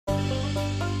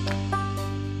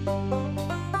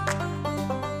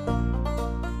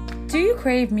Do you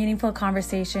crave meaningful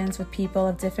conversations with people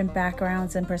of different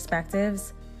backgrounds and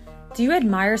perspectives? Do you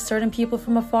admire certain people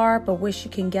from afar but wish you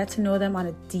can get to know them on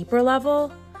a deeper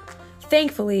level?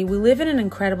 Thankfully, we live in an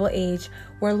incredible age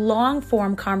where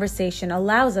long-form conversation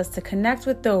allows us to connect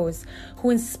with those who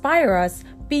inspire us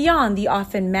beyond the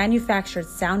often manufactured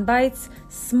sound bites,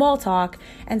 small talk,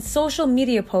 and social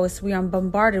media posts we are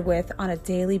bombarded with on a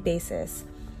daily basis.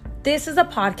 This is a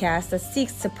podcast that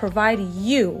seeks to provide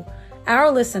you,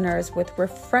 our listeners, with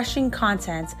refreshing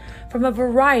content from a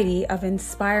variety of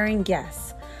inspiring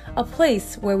guests, a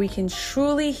place where we can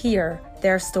truly hear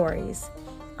their stories.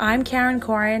 I'm Karen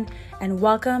Corin, and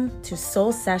welcome to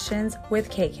Soul Sessions with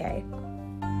KK.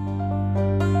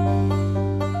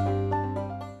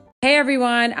 Hey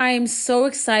everyone, I am so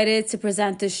excited to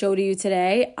present this show to you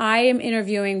today. I am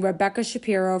interviewing Rebecca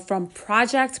Shapiro from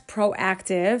Project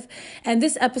Proactive, and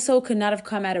this episode could not have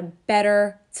come at a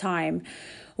better time.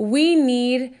 We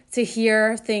need to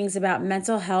hear things about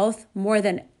mental health more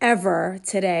than ever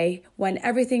today when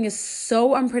everything is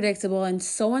so unpredictable and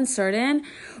so uncertain.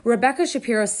 Rebecca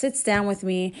Shapiro sits down with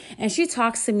me and she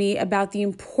talks to me about the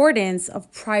importance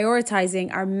of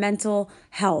prioritizing our mental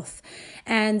health.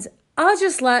 And I'll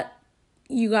just let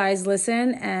you guys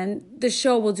listen and the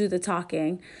show will do the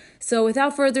talking. So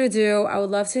without further ado, I would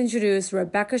love to introduce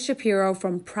Rebecca Shapiro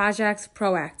from Project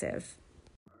Proactive.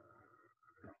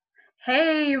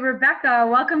 Hey, Rebecca,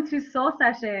 welcome to Soul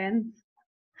Sessions.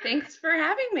 Thanks for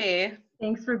having me.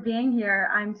 Thanks for being here.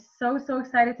 I'm so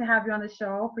excited to have you on the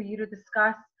show for you to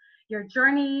discuss your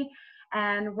journey,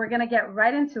 and we're going to get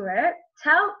right into it.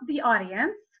 Tell the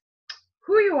audience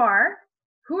who you are,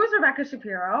 who is Rebecca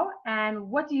Shapiro, and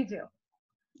what do you do?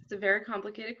 It's a very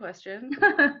complicated question. Who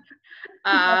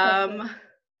am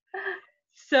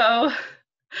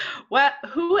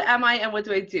I and what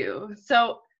do I do?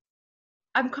 So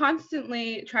I'm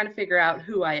constantly trying to figure out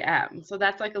who I am. So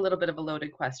that's like a little bit of a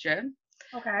loaded question.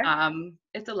 Okay.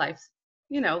 It's a life's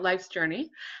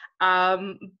journey.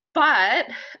 But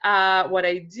what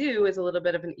I do is a little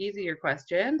bit of an easier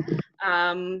question.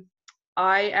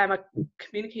 I am a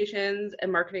communications and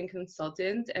marketing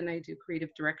consultant, and I do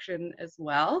creative direction as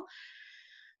well.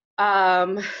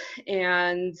 And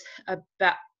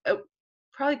about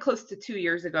probably close to 2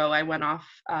 years ago, I went off.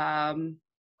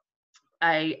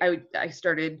 I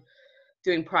started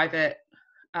doing private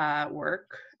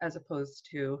work as opposed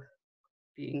to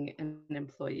being an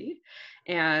employee.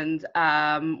 And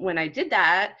when I did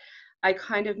that, I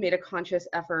kind of made a conscious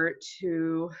effort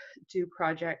to do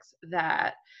projects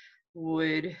that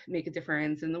would make a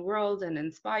difference in the world and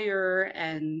inspire.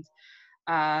 And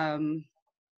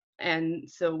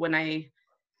so when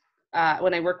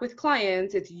I work with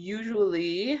clients, it's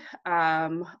usually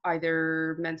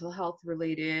either mental health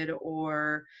related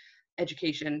or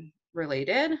education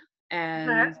related.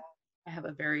 And I have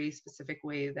a very specific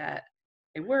way that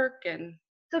I work. And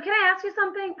so can I ask you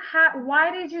something? Why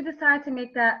did you decide to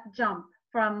make that jump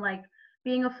from like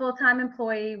being a full-time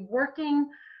employee, working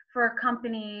for a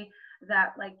company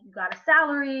that like you got a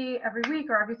salary every week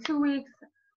or every 2 weeks?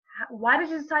 Why did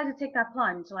you decide to take that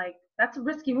plunge? Like, that's a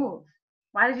risky move.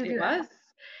 Why did you do that?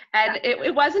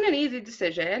 It wasn't an easy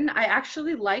decision. I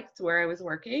actually liked where I was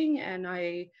working, and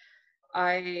I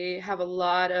have a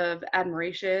lot of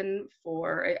admiration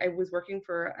for. I was working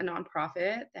for a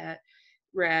nonprofit that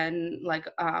ran like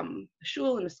a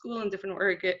shul and a school and different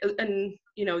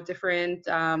different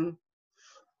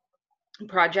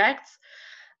projects.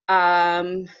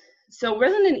 So it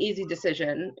wasn't an easy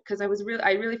decision because I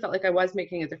really felt like I was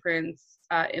making a difference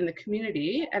in the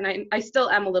community, and I still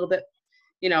am a little bit,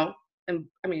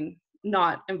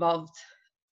 not involved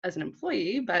as an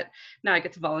employee, but now I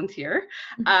get to volunteer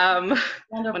when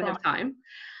I have time.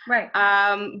 Right.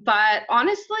 But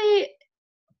honestly,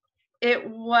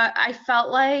 I felt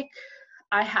like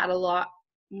I had a lot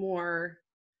more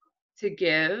to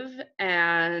give,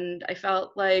 and I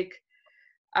felt like,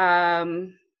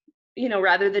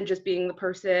 rather than just being the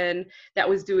person that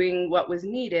was doing what was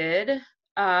needed,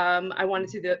 I wanted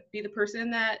to be the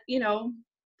person that,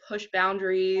 push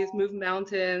boundaries, move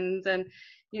mountains, and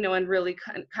really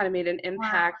kind of made an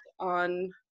impact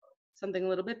on something a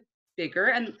little bit bigger.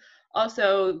 And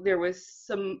also there was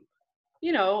some,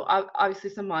 obviously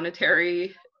some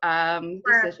monetary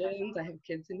decisions. I have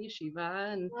kids in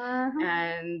yeshiva,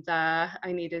 and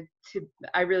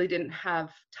I really didn't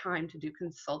have time to do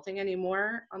consulting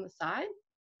anymore on the side.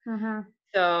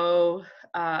 So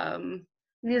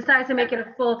you decided to make it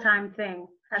a full-time thing.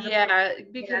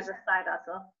 Because as a side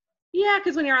hustle. Yeah,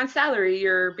 because when you're on salary,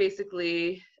 you're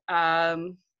basically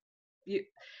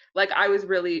like I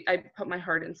put my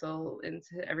heart and soul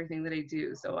into everything that I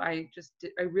do. So I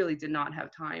really did not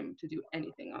have time to do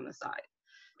anything on the side.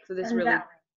 So this And really that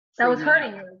freed was me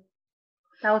hurting up. you.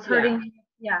 That was Yeah. hurting you.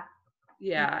 Yeah.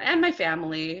 Yeah. And my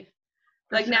family.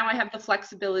 For Like sure. now I have the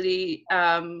flexibility.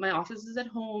 My office is at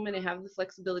home and I have the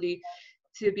flexibility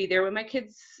to be there when my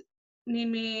kids need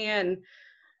me. And,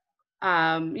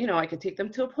 you know, I could take them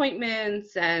to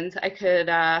appointments and I could,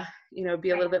 you know,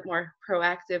 be a little bit more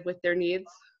proactive with their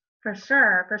needs. For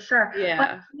sure, for sure. But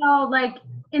Yeah. you know, like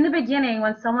in the beginning,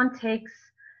 when someone takes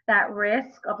that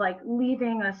risk of like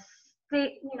leaving a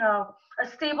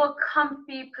stable,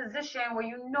 comfy position where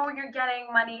you know you're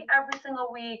getting money every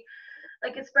single week,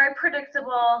 like it's very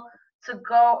predictable to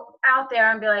go out there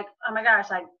and be like, oh my gosh,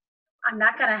 like I'm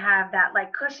not gonna have that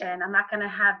like cushion. I'm not gonna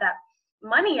have that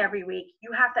money every week.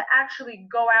 You have to actually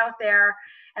go out there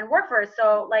and work for it.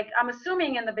 So like I'm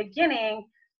assuming in the beginning,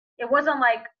 it wasn't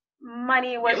like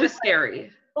money was It was just scary.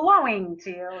 like blowing to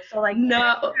you. So like No, you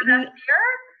have that fear?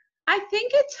 I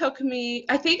think it took me,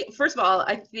 first of all,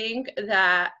 I think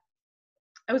that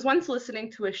I was once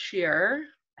listening to a shir.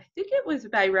 I think it was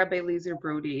by Rabbi Eliezer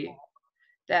Brody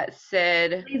that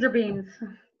said, Laser beams.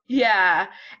 yeah,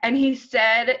 and he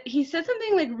said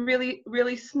something like really,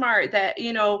 really smart that,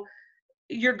 you know,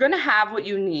 you're going to have what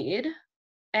you need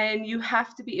and you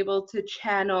have to be able to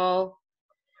channel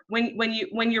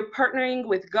when you're partnering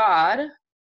with God,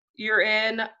 you're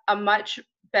in a much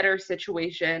better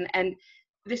situation. And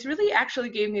this really actually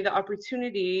gave me the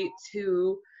opportunity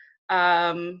to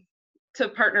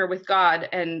partner with God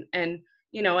and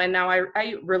you know, and now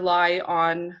I rely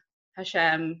on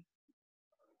Hashem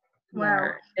Wow.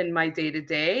 more in my day to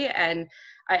day, and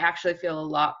I actually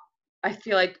I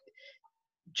feel like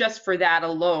just for that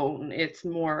alone, it's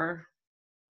more,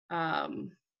 it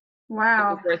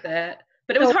Wow. was worth it.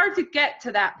 But it was hard to get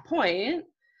to that point,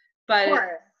 Of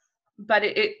course. but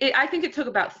I think it took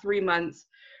about 3 months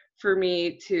for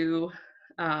me to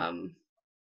That's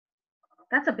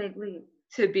a big leap.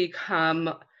 to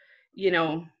become, you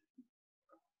know,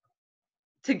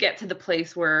 to get to the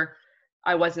place where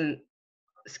I wasn't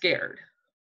scared.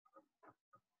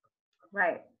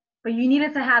 Right. But you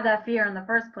needed to have that fear in the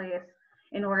first place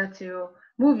in order to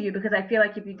move you, because I feel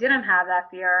like if you didn't have that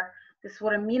fear, this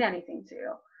wouldn't mean anything to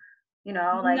you. You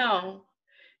know, like No,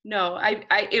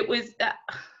 it was,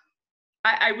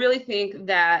 I really think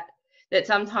that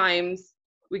sometimes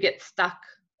we get stuck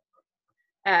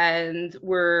and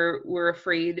we're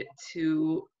afraid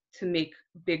to make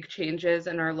big changes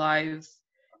in our lives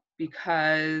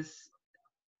because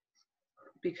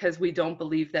we don't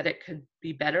believe that it could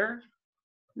be better.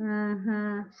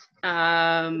 love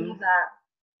Um, that.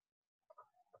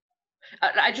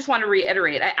 I just want to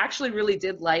reiterate, I actually really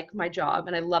did like my job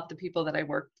and I loved the people that I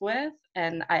worked with,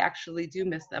 and I actually do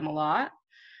miss them a lot.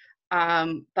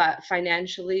 But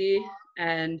financially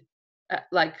and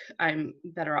like I'm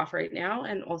better off right now,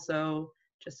 and also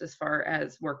just as far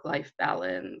as work-life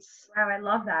balance. Wow, I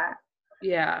love that.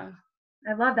 Yeah.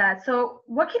 I love that. So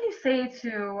what can you say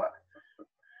to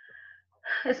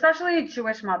especially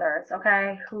Jewish mothers,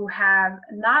 okay, who have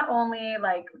not only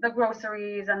like the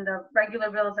groceries and the regular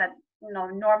bills that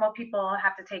normal people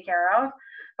have to take care of,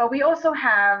 but we also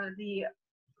have the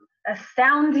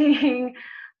astounding,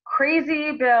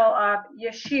 crazy bill of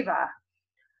yeshiva.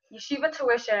 Yeshiva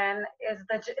tuition it's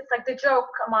like the joke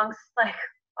amongst like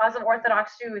us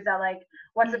Orthodox Jews that like,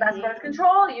 what's the best birth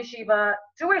control? Yeshiva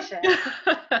tuition.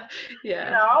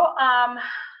 Yeah.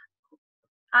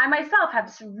 I myself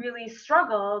have really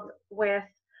struggled with,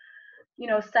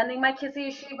 sending my kids to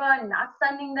yeshiva and not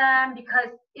sending them, because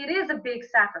it is a big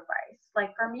sacrifice.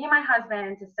 Like for me and my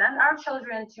husband to send our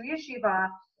children to yeshiva,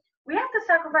 we have to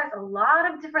sacrifice a lot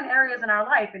of different areas in our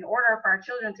life in order for our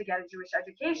children to get a Jewish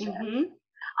education.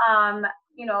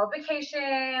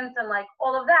 Vacations and like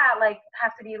all of that, like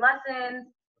have to be lessons.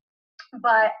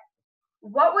 But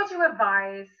what would you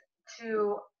advise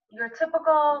to your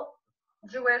typical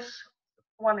Jewish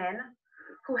woman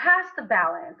who has to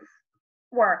balance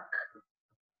work,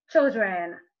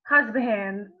 children,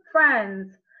 husband,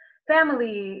 friends,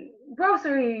 family,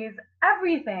 groceries,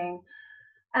 everything,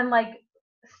 and like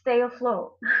stay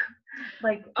afloat?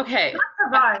 Like, okay, not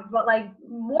survive, but like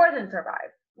more than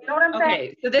survive. You know what I'm saying?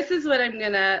 Okay, so this is what I'm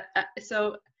gonna,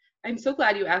 so I'm so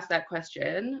glad you asked that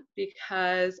question,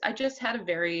 because I just had a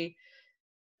very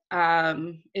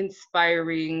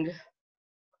inspiring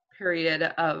period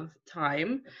of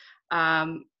time.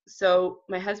 So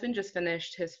my husband just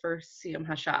finished his first Siyum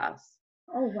Hashas.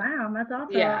 Oh wow, that's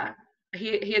awesome. Yeah,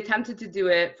 he attempted to do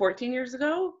it 14 years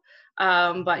ago,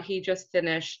 but he just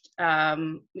finished,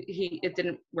 it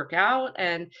didn't work out,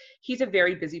 and he's a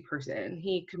very busy person.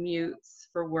 He commutes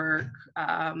for work,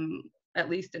 at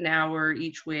least an hour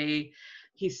each way.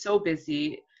 He's so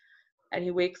busy, and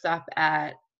he wakes up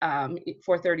at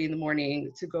 4:30 in the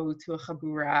morning to go to a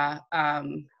chabura.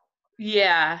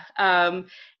 Yeah,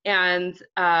 and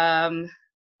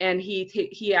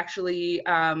he actually,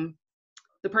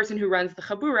 the person who runs the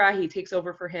chabura, he takes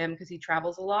over for him because he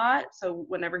travels a lot. So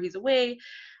whenever he's away,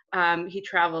 he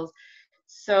travels.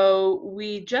 So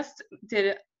we just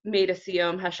made a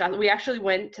siyum hashas. We actually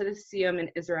went to the siyum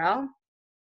in Israel,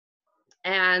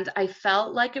 and I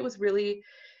felt like it was really,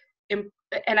 and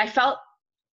I felt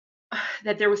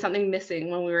that there was something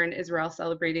missing when we were in Israel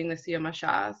celebrating the siyum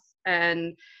hashas,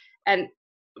 and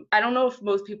I don't know if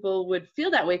most people would feel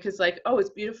that way, because like, oh,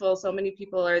 it's beautiful, so many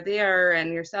people are there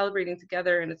and you're celebrating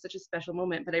together and it's such a special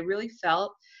moment. But I really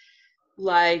felt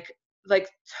like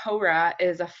Torah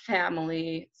is a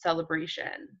family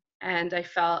celebration. And I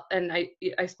felt, and I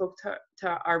spoke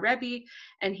to our Rebbe,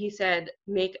 and he said,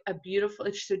 make a beautiful,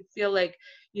 it should feel like,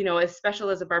 as special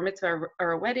as a bar mitzvah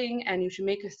or a wedding, and you should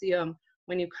make a siyum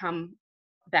when you come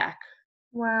back.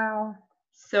 Wow.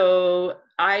 So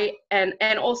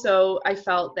and also I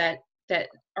felt that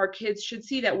our kids should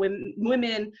see that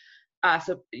women are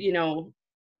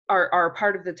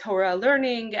part of the Torah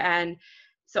learning. And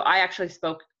so I actually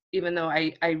spoke, even though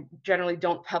I generally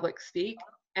don't public speak.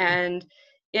 And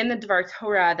in the Dvar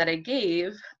Torah that I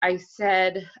gave, I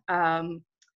said,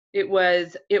 it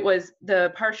was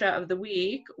the parsha of the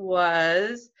week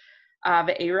was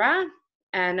Ve'era,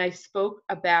 and I spoke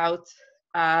about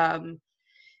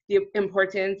the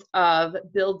importance of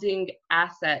building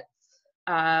assets.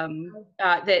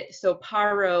 So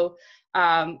Paro,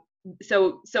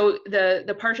 so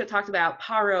the parsha talked about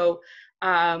Paro,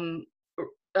 a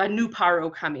new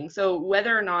Paro coming. So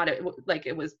whether or not it was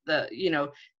the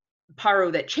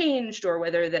Paro that changed, or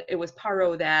whether that it was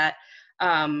Paro that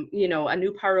a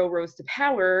new Paro rose to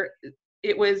power,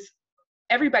 it was,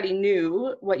 everybody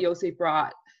knew what Yosef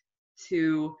brought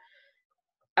to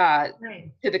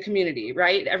the community,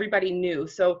 right? Everybody knew.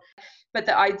 So, but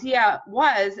the idea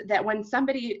was that when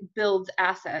somebody builds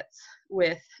assets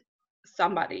with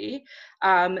somebody,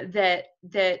 that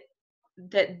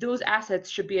those assets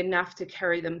should be enough to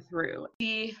carry them through.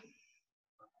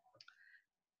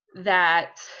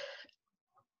 That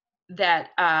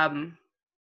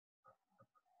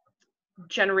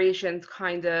generations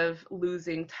kind of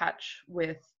losing touch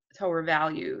with Torah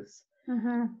values.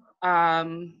 Mm-hmm.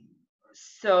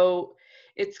 So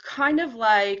it's kind of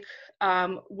like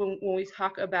when we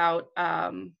talk about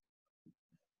Chos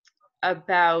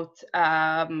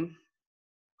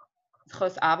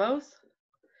Avos.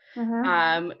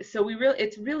 Mm-hmm. So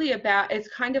it's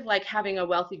kind of like having a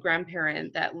wealthy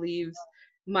grandparent that leaves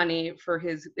money for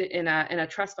his in a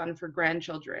trust fund for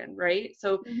grandchildren, right?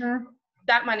 So mm-hmm.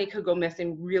 that money could go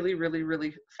missing really, really,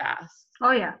 really fast.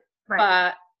 Oh yeah,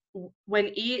 right. But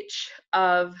when each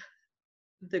of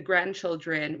the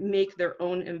grandchildren make their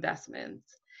own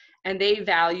investments, and they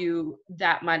value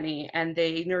that money, and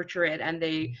they nurture it, and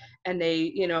they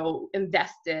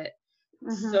invest it,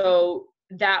 mm-hmm. so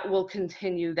that will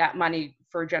continue that money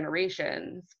for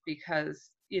generations, because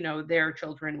their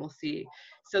children will see.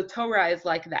 So Torah is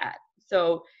like that.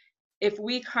 So if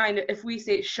we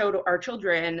show to our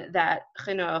children that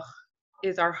chinuch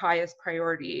is our highest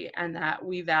priority, and that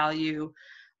we value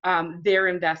their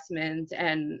investment,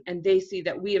 and they see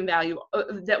that we value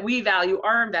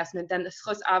our investment, then the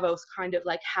Chos Avos kind of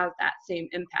like has that same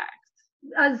impact.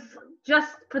 As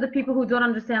just for the people who don't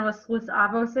understand what Chos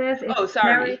Avos is, it's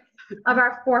sorry, of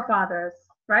our forefathers,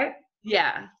 right?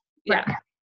 Yeah. Right.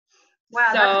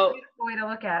 Wow, so, that's a beautiful way to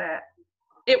look at it.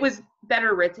 It was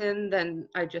better written than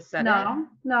I just said. No,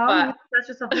 that's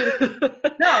just a beautiful.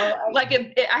 No,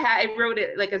 I wrote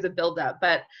it like as a build-up,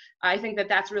 but I think that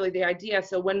that's really the idea.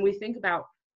 So when we think about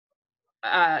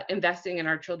investing in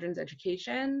our children's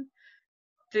education,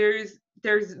 there's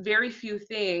very few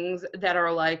things that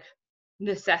are like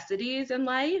necessities in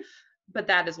life, but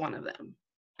that is one of them.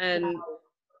 And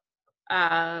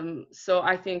so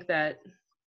I think that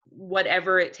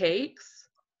whatever it takes.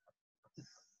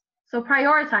 So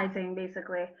prioritizing,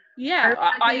 basically.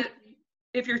 Yeah,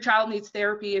 if your child needs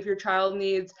therapy, if your child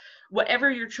needs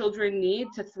whatever your children need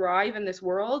to thrive in this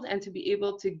world, and to be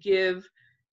able to give,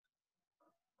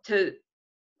 to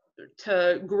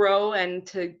grow, and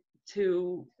to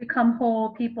become whole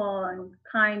people and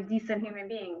kind, decent human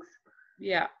beings.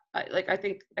 Yeah, I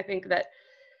think that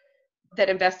that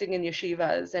investing in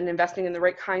yeshivas and investing in the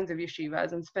right kinds of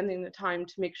yeshivas and spending the time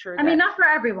to make sure I mean, not for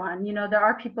everyone. You know, there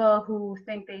are people who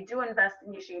think they do invest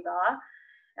in yeshiva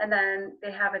and then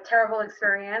they have a terrible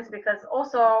experience because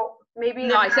also maybe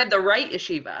No, I said the right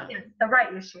yeshiva. Yes, the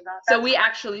right yeshiva. So we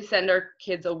actually send our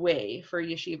kids away for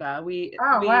yeshiva.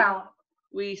 Wow.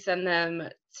 We send them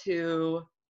to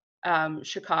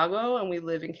Chicago, and we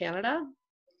live in Canada.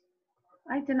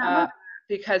 I did not know.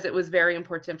 Because it was very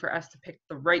important for us to pick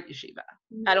the right yeshiva.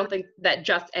 I don't think that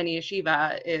just any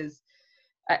yeshiva is.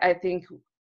 I think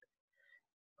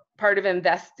part of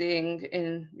investing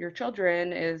in your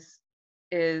children is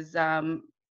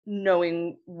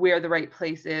knowing where the right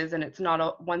place is, and it's not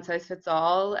a one size fits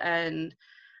all, and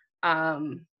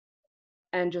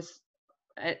just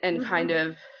and kind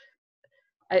of.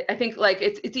 I think like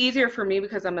it's easier for me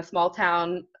because I'm a small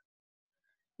town.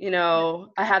 You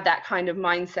know, I have that kind of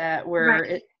mindset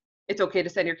where it's okay to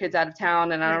send your kids out of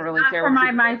town, and I don't really care. For my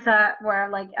mindset, where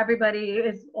like everybody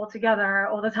is all together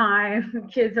all the time,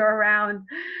 kids are around.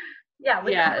 Yeah,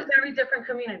 we have very different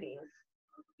communities.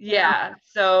 Yeah.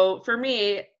 So for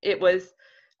me, it was,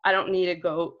 I don't need to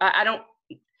go. I don't.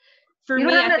 For you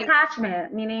don't me, have an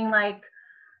attachment, meaning like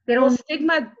they don't. Well,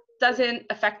 stigma doesn't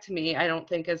affect me, I don't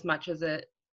think, as much as it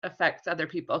affects other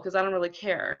people because I don't really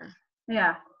care.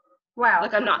 Yeah. Wow.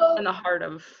 Like I'm not in the heart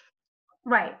of.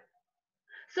 Right.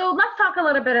 So let's talk a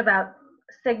little bit about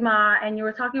stigma, and you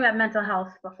were talking about mental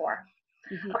health before.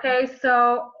 Mm-hmm. Okay,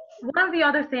 so one of the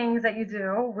other things that you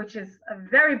do, which is a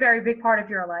very, very big part of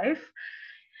your life,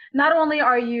 not only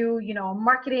are you, you know,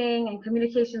 marketing and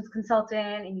communications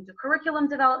consultant, and you do curriculum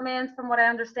development from what I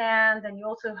understand, and you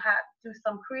also do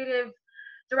some creative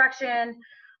direction.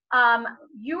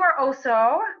 You are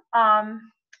also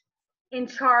in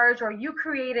charge, or you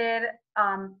created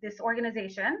this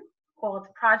organization called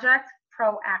Project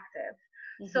Proactive.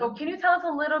 Mm-hmm. So can you tell us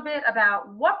a little bit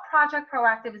about what Project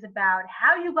Proactive is about,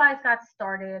 how you guys got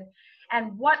started,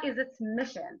 and what is its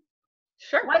mission?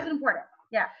 Sure. Why is it important?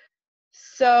 Yeah.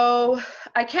 So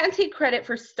I can't take credit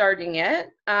for starting it.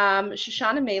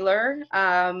 Shoshana Mailer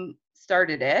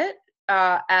started it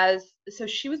so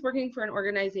she was working for an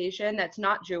organization that's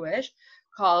not Jewish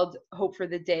called Hope for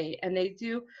the Day, and they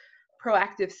do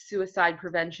proactive suicide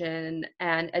prevention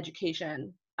and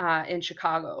education in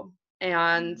Chicago.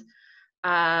 And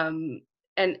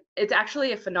it's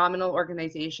actually a phenomenal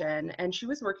organization. And she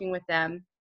was working with them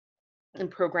in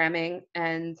programming.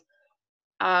 And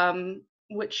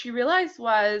what she realized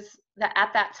was that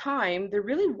at that time, there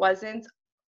really wasn't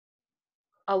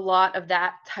a lot of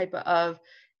that type of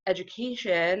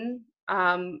education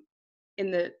in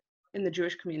the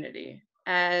Jewish community.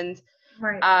 And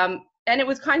and it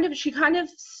was she kind of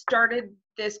started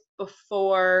this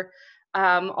before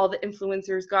all the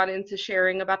influencers got into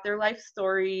sharing about their life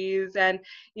stories, and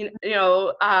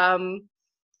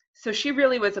so she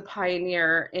really was a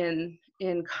pioneer in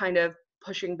kind of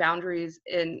pushing boundaries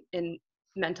in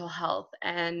mental health.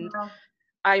 And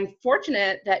I'm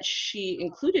fortunate that she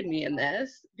included me in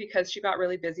this because she got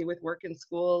really busy with work and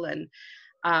school, and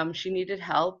she needed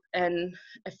help. And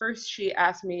at first she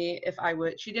asked me if I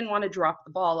would, she didn't want to drop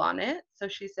the ball on it. So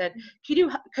she said,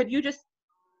 could you just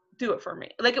do it for me?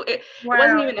 Like it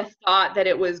wasn't even a thought that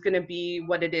it was going to be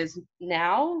what it is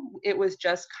now. It was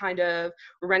just kind of,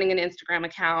 we're running an Instagram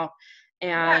account,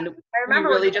 and we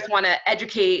really just want to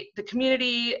educate the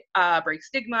community, break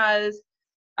stigmas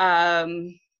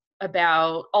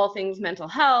about all things mental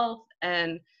health.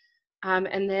 And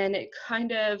then it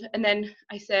kind of, and then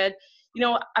I said,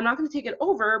 I'm not going to take it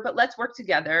over, but let's work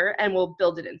together and we'll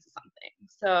build it into something.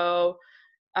 So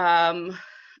so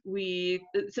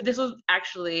this was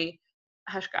actually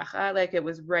hashgacha, like it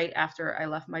was right after I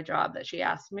left my job that she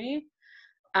asked me.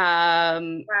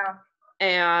 And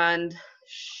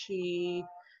she,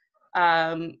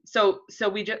 so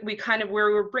we kind of, we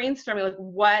were brainstorming like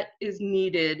what is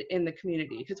needed in the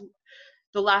community, because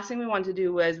the last thing we wanted to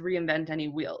do was reinvent any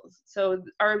wheels. So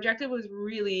our objective was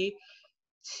really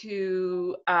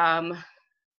to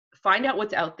find out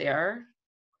what's out there,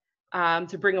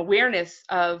 to bring awareness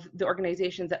of the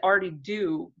organizations that already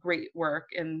do great work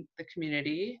in the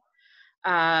community,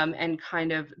 and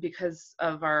kind of, because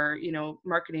of our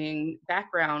marketing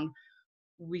background,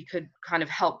 we could kind of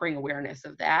help bring awareness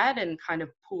of that and kind of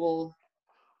pool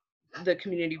the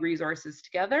community resources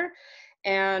together,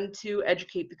 and to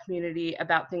educate the community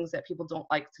about things that people don't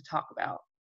like to talk about.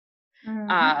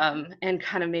 Mm-hmm. And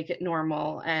kind of make it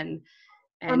normal, and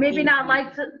or maybe not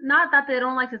that they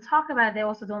don't like to talk about it, they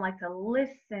also don't like to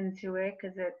listen to it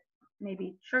because it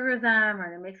maybe triggers them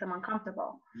or it makes them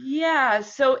uncomfortable. Yeah.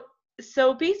 So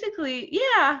basically,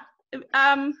 yeah,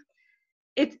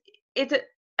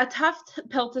 a tough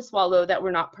pill to swallow that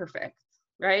we're not perfect,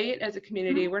 right? As a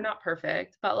community, we're not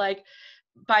perfect, but like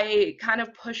by kind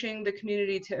of pushing the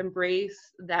community to embrace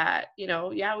that, you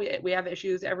know, yeah, we have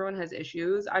issues. Everyone has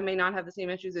issues. I may not have the same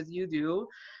issues as you do,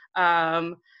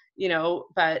 you know,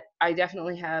 but I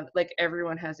definitely have, like,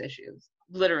 everyone has issues,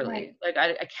 literally. Right.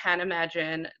 Like, I can't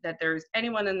imagine that there's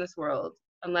anyone in this world,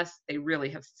 unless they really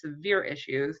have severe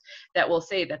issues, that will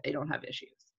say that they don't have issues.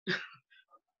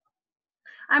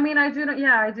 I mean, I do know,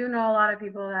 yeah, I do know a lot of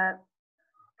people that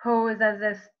pose as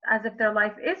if their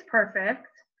life is perfect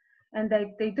and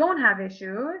they don't have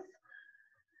issues.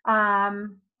 No,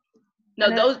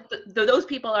 And those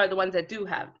people are the ones that do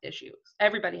have issues.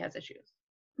 Everybody has issues.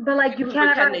 but like you People who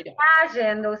can't ever pretend they don't.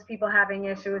 imagine those people having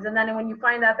issues, and then when you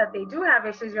find out that they do have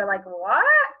issues, you're like, what?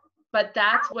 But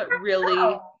that's what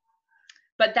really,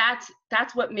 but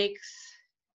that's what makes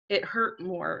it hurt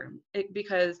more,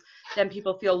 because then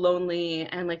people feel lonely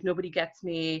and like nobody gets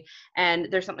me and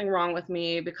there's something wrong with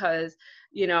me because,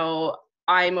 you know,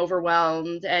 I'm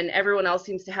overwhelmed and everyone else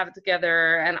seems to have it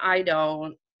together and I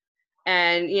don't.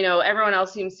 And, you know, everyone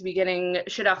else seems to be getting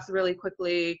shidduchs really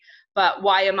quickly, but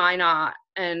why am I not?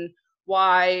 And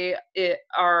why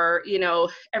are, you know,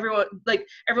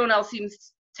 everyone else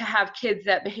seems to have kids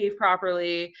that behave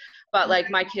properly, but like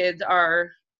my kids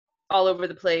are all over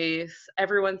the place.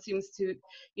 Everyone seems to,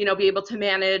 you know, be able to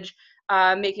manage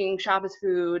making Shabbos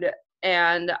food,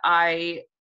 and I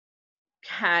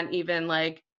can't even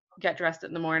like get dressed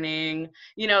in the morning,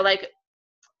 you know, like,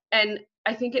 and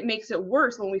I think it makes it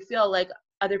worse when we feel like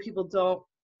other people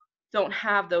don't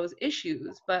have those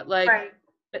issues, but like, Right.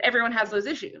 but everyone has those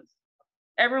issues.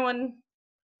 Everyone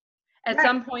at Right.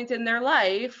 some point in their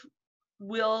life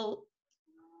will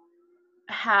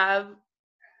have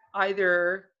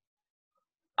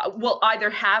will either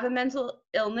have a mental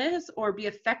illness or be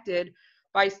affected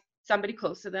by somebody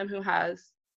close to them who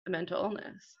has a mental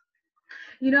illness.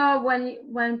 You know,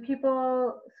 when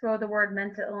people throw the word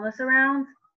mental illness around,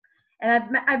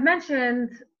 and I've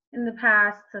mentioned in the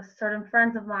past to certain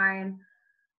friends of mine,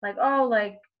 like, oh,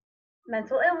 like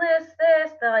mental illness,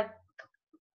 this, they're like,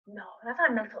 no, that's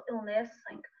not mental illness.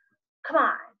 Like, come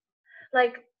on.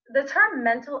 Like the term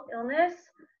mental illness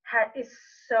is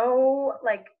so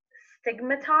like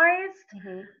stigmatized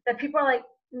that people are like,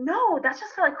 no, that's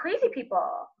just for like crazy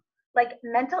people. Like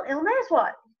mental illness,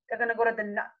 what? They're gonna go to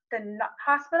the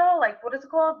hospital? Like what is it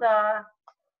called? The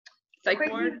Psych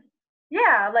crazy ward?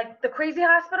 Yeah, like the crazy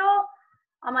hospital.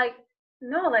 I'm like,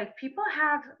 no, like people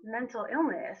have mental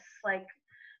illness. Like,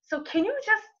 so can you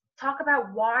just talk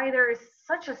about why there is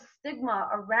such a stigma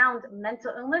around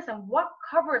mental illness and what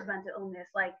covers mental illness?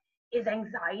 Like, is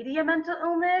anxiety a mental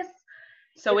illness?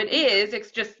 So it is.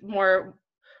 It's just more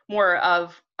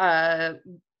of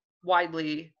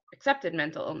widely accepted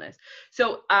mental illness.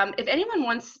 So if anyone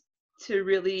wants to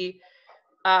really,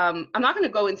 I'm not going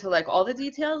to go into like all the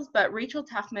details, but Rachel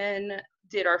Tuchman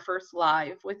did our first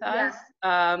live with us,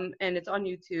 and it's on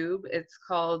YouTube. It's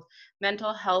called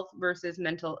Mental Health versus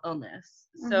Mental Illness.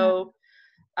 So,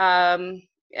 and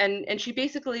she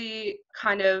basically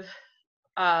kind of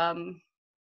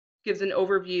gives an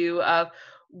overview of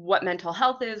what mental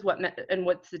health is, and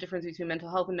what's the difference between mental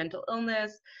health and mental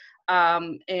illness.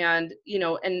 And, you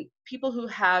know, and people who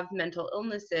have mental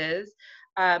illnesses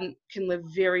can live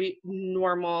very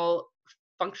normal,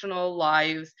 functional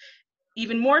lives,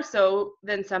 even more so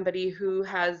than somebody who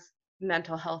has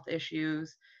mental health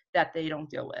issues that they don't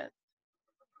deal with.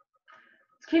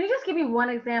 Can you just give me one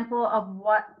example of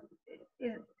what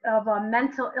is of a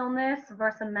mental illness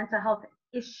versus a mental health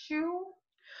issue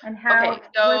and how? Okay,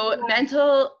 so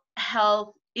mental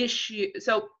health issue.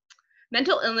 So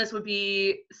mental illness would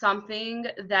be something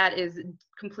that is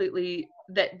completely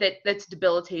that's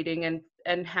debilitating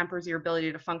and hampers your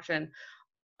ability to function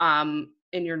in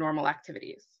your normal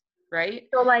activities, right?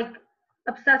 So like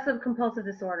obsessive compulsive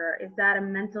disorder, is that a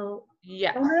mental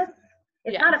illness?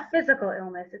 It's not a physical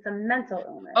illness, it's a mental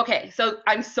illness. Okay, so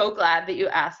I'm so glad that you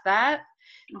asked that,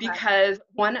 because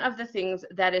one of the things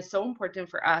that is so important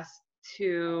for us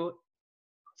to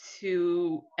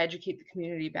educate the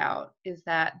community about is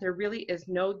that there really is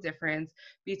no difference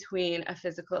between a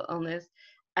physical illness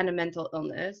and a mental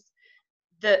illness.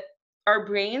 Our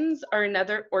brains are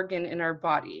another organ in our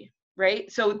body,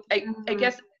 right? So I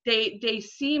guess they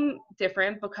seem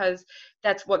different because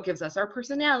that's what gives us our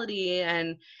personality,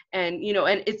 and you know,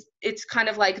 and it's kind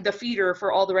of like the feeder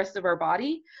for all the rest of our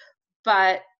body.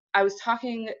 But I was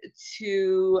talking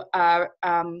to a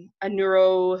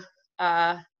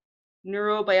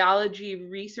neurobiology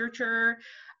researcher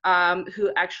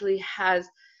who actually has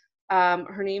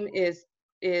her name is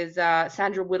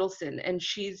Sandra Whittleson, and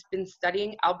she's been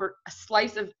studying a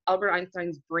slice of Albert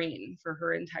Einstein's brain for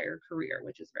her entire career,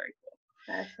 which is very cool.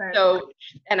 That's very So, cool.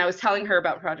 and I was telling her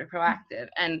about Project Proactive,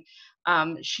 and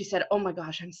she said, "Oh my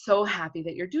gosh, I'm so happy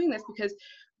that you're doing this, because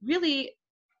really,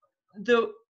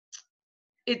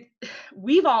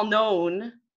 we've all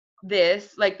known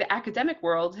this, like the academic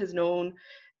world has known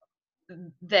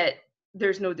that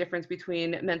there's no difference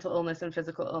between mental illness and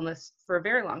physical illness for a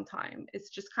very long time. It's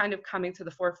just kind of coming to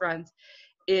the forefront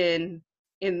in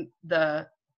the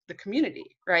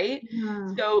community, right?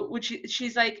 Mm. So which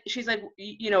she's like,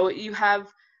 you know, you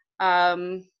have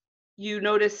you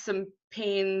notice some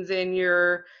pains in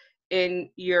your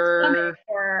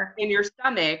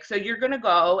stomach, so you're going to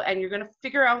go and you're going to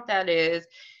figure out what that is.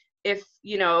 If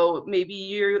you know, maybe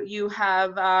you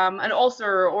have an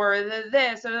ulcer or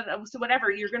this or so,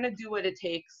 whatever, you're going to do what it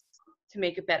takes to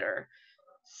make it better.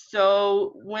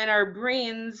 So when our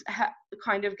brains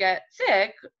kind of get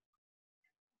sick,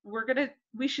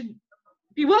 we should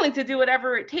be willing to do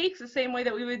whatever it takes, the same way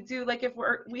that we would do, like if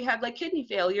we had like kidney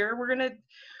failure, we're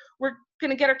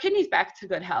gonna get our kidneys back to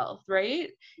good health, right?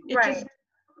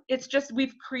 It's just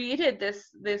we've created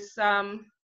this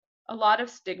a lot of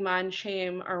stigma and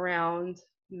shame around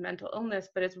mental illness,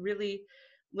 but it's really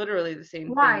literally the same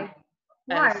thing.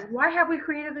 Why have we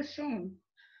created this shame?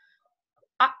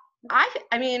 I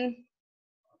mean,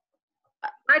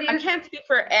 I can't speak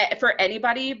for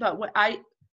anybody, but what I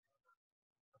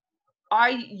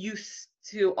used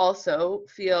to also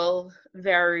feel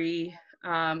very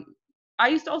I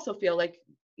used to also feel like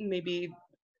maybe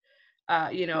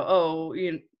you know, oh,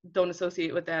 you don't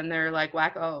associate with them, they're like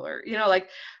wacko, or you know, like,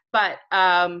 but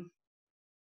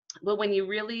when you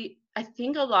really, I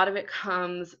think a lot of it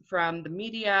comes from the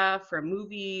media, from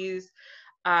movies,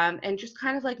 and just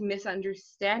kind of like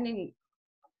misunderstanding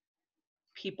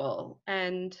people,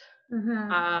 and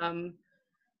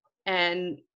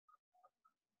and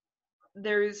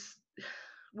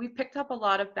we've picked up a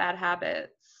lot of bad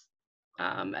habits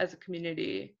as a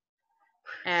community.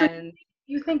 And so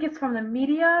you think it's from the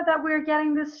media that we're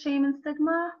getting this shame and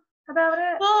stigma about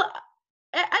it? Well,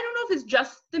 I don't know if it's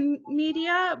just the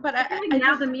media, but I feel like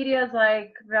now the media is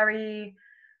like very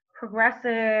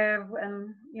progressive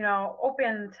and, you know,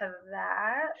 open to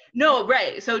that. No,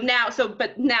 right.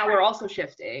 But now we're also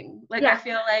shifting. Like, I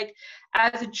feel like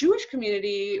as a Jewish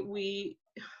community, we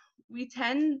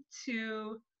tend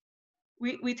to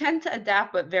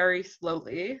adapt, but very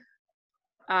slowly.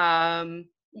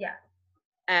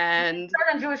 And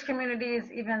certain Jewish communities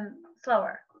even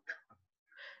slower.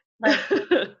 Like,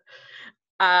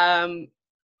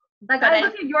 like I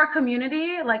look at your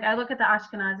community, like I look at the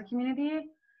Ashkenazi community,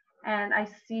 and I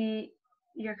see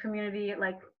your community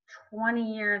like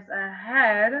 20 years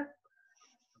ahead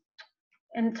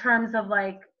in terms of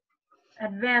like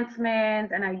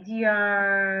advancement and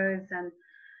ideas and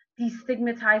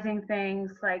destigmatizing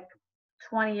things, like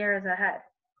 20 years ahead.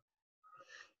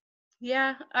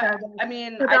 Yeah, I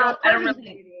mean, I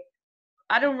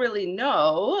don't really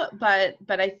know, but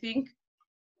I think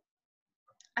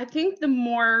the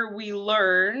more we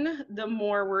learn, the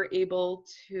more we're able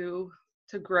to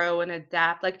grow and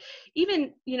adapt. Like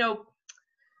even, you know,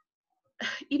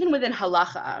 even within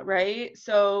halacha, right?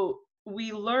 So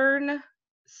we learn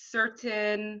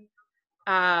certain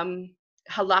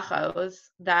halachos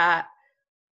that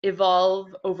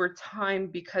evolve over time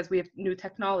because we have new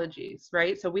technologies,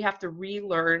 right? So we have to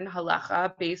relearn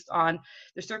halacha based on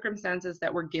the circumstances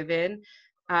that we're given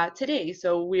today.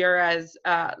 So whereas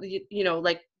you know,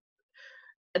 like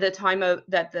at the time of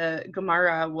that the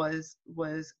Gemara was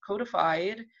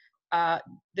codified,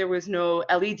 there was no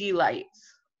LED lights,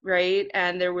 right?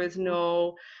 And there was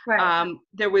no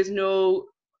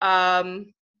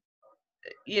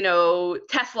you know,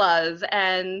 Teslas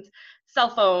and cell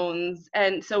phones,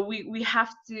 and so we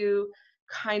have to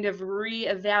kind of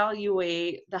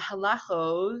reevaluate the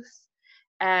halachos,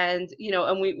 and you know,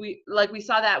 and we like we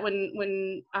saw that when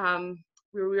we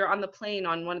were on the plane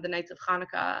on one of the nights of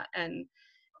Hanukkah, and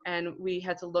we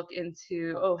had to look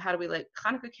into, oh, how do we light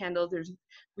Hanukkah candles?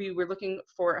 We were looking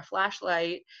for a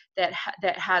flashlight that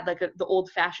had like the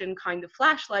old-fashioned kind of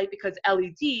flashlight, because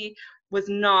LED was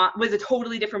a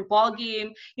totally different ball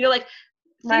game. You know, like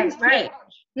things change,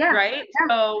 right?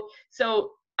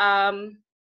 So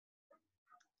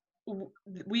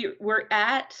we're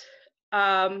at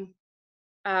Sarah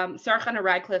Chana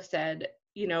Radcliffe said,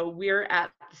 you know, we're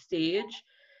at the stage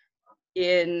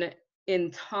in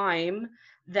time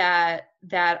that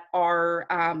are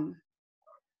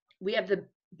we have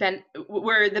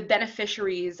we're the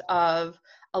beneficiaries of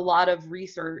a lot of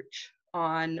research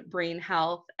on brain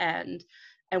health, and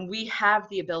we have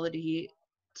the ability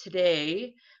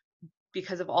today,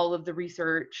 because of all of the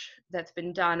research that's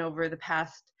been done over the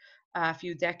past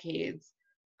few decades,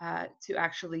 to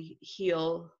actually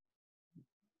heal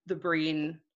the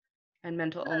brain and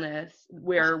mental illness,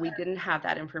 where we didn't have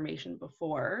that information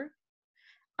before.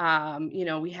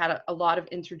 We had a lot of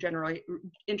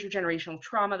intergenerational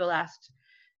trauma the last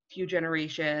few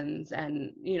generations,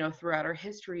 and throughout our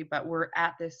history, but we're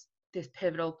at this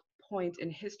pivotal point in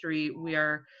history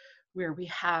where we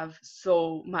have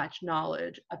so much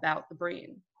knowledge about the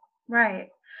brain. Right.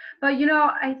 But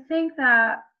I think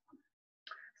that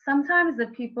sometimes the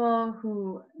people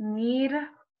who need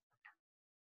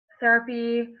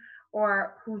therapy,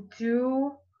 or who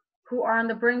are on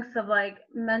the brinks of like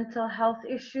mental health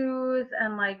issues,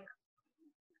 and like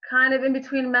kind of in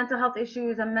between mental health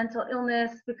issues and mental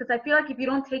illness, because I feel like if you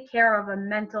don't take care of a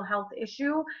mental health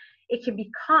issue, it can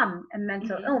become a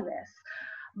mental illness.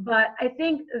 But I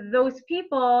think those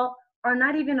people are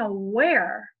not even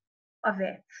aware of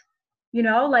it.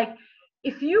 Like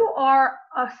if you are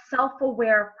a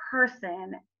self-aware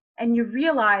person and you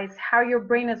realize how your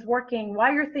brain is working,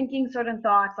 why you're thinking certain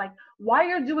thoughts, like why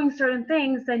you're doing certain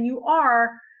things, then you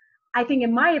are, I think,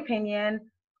 in my opinion,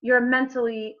 you're a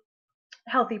mentally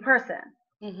healthy person.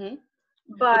 Mm-hmm.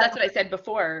 But that's what I said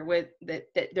before, with that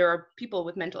there are people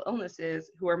with mental illnesses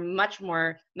who are much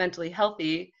more mentally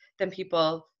healthy than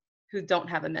people who don't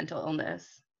have a mental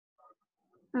illness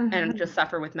and just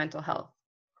suffer with mental health.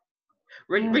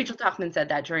 Rachel Tuchman said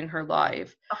that during her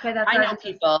live. Okay, that's I know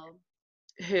people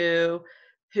who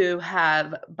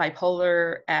have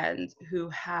bipolar and who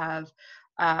have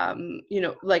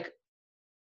like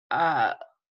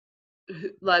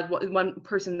one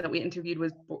person that we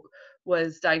interviewed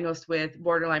was diagnosed with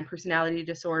borderline personality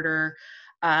disorder.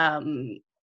 There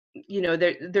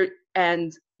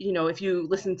and if you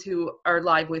listen to our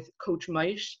live with Coach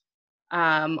Meisch,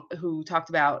 who talked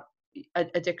about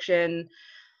addiction,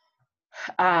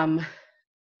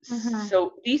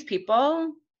 so these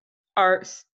people are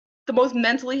the most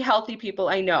mentally healthy people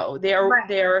I know. They are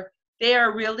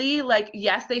really, like,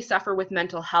 yes, they suffer with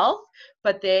mental health,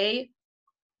 but they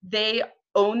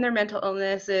own their mental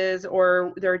illnesses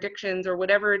or their addictions or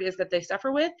whatever it is that they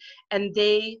suffer with, and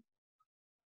they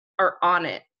are on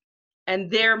it, and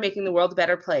they're making the world a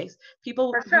better place.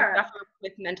 People who suffer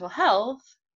with mental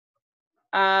health,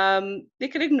 they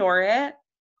could ignore it,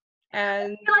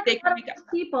 and they could become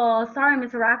people. Sorry, I'm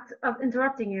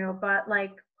interrupting you, but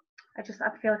like, I feel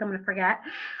like I'm gonna forget.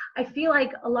 I feel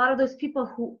like a lot of those people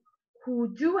who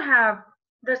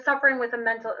they're suffering with a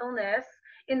mental illness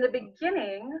in the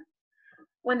beginning,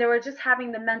 when they were just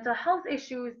having the mental health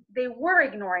issues, they were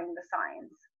ignoring the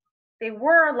signs. They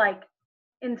were like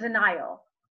in denial,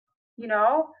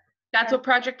 That's what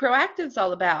Project Proactive is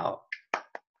all about.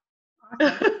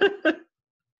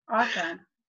 Awesome.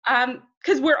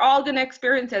 Because we're all going to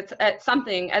experience it at some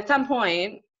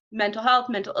point, mental health,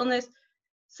 mental illness.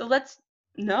 So let's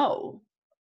know.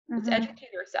 Let's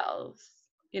educate ourselves.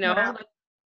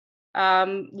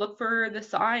 Look for the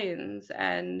signs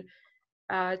and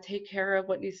take care of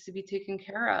what needs to be taken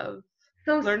care of.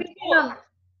 So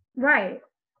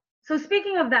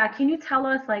speaking of that, can you tell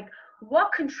us, like,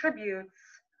 what contributes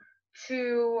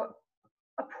to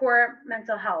a poor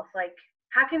mental health? Like,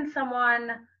 how can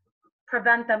someone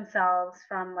prevent themselves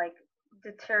from like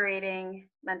deteriorating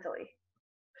mentally?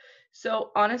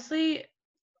 So honestly,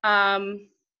 I'm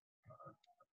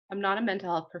not a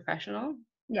mental health professional.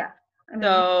 Yeah.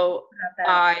 So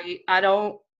I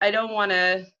don't want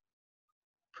to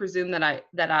presume that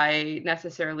I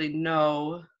necessarily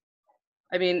know.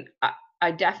 I mean,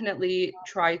 I definitely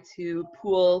try to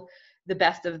pool the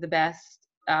best of the best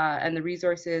and the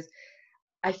resources.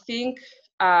 I think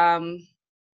there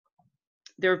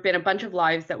have been a bunch of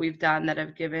lives that we've done that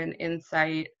have given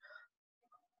insight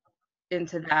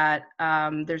into that.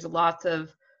 There's lots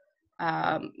of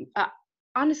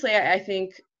honestly, I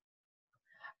think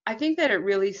that it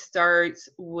really starts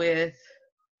with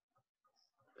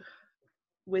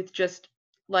just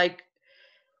like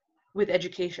with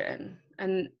education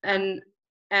and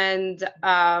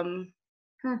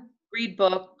read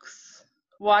books,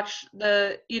 watch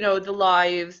the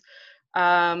lives,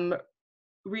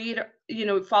 read,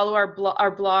 follow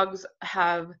our blogs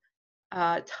have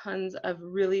tons of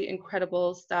really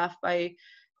incredible stuff by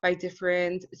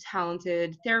different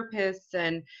talented therapists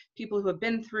and people who have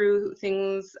been through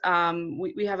things.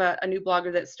 We have a new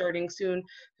blogger that's starting soon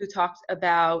who talks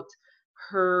about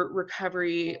her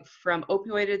recovery from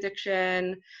opioid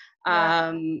addiction.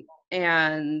 And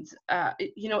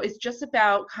it's just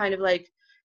about kind of like,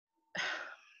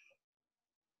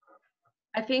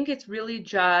 I think it's really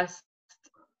just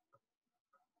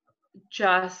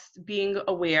just being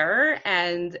aware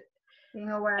and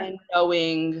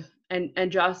knowing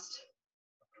and just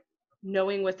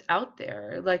knowing what's out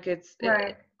there. Like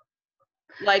Right.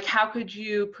 Like how could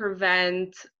you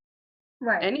prevent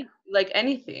Right.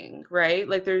 anything, right?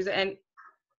 Like you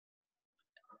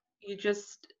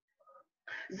just.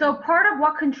 So part of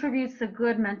what contributes to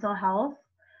good mental health,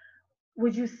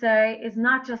 would you say, is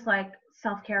not just like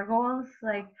self-care goals?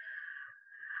 Like,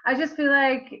 I just feel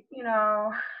like,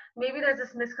 maybe there's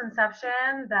this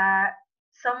misconception that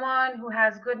someone who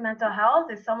has good mental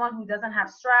health is someone who doesn't have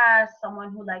stress,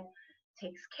 someone who like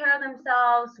takes care of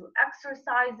themselves, who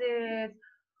exercises,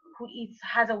 who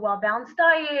has a well-balanced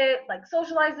diet, like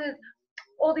socializes,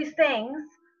 all these things,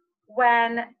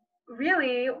 when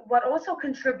really what also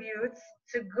contributes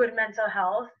to good mental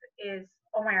health is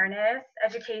awareness,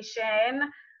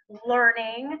 education,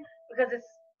 learning, because it's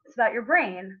about your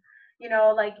brain.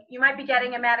 Like you might be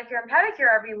getting a manicure and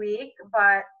pedicure every week,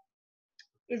 but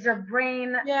is your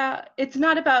brain? Yeah, it's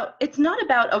not about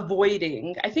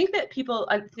avoiding. I think that people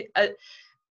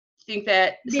think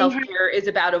that self-care is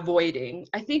about avoiding.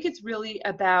 I think it's really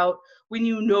about when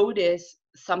you notice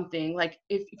something, like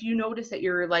if you notice that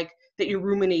you're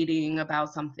ruminating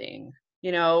about something,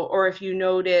 or if you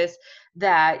notice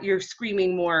that you're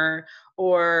screaming more,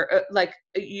 or like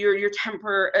your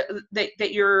temper,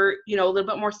 that you're, a little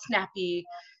bit more snappy.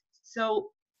 So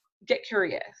get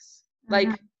curious. Like,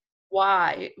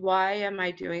 why am I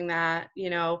doing that?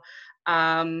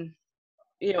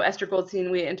 Esther Goldstein,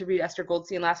 we interviewed Esther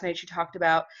Goldstein last night. She talked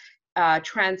about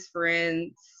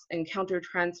transference and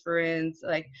countertransference.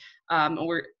 Like,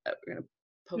 we're going to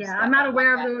post that. I'm not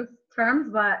aware of those terms,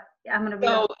 but I'm going to read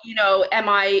So,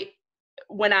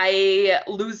 when I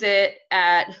lose it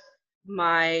at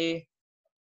my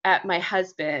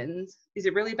husband, is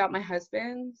it really about my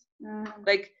husband?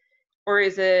 Like, or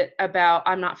is it about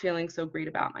I'm not feeling so great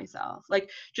about myself? Like,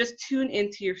 just tune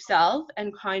into yourself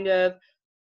and kind of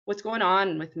what's going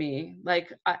on with me,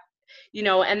 like,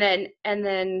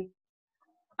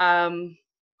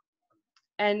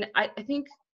 and I think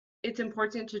it's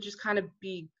important to just kind of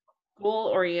be goal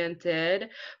oriented.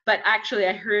 But actually,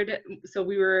 I heard, so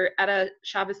we were at a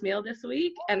Shabbos meal this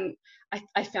week, and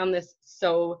I found this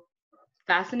so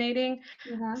fascinating.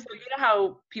 So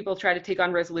how people try to take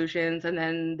on resolutions and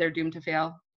then they're doomed to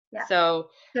fail. Yeah. So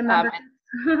I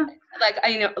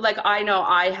know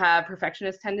I have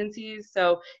perfectionist tendencies.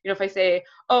 So if I say,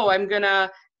 oh, I'm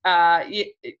gonna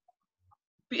I'm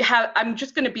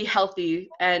just gonna be healthy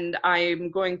and I'm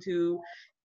going to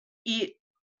eat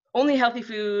only healthy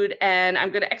food and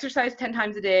I'm gonna exercise 10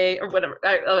 times a day or whatever.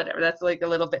 That's like a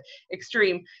little bit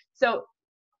extreme. So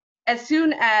as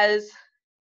soon as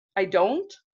I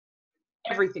don't,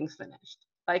 everything's finished.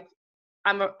 Like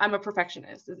I'm a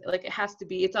perfectionist. Like it has to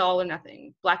be, it's all or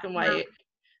nothing, black and white.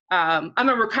 I'm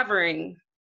a recovering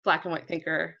black and white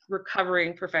thinker,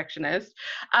 recovering perfectionist.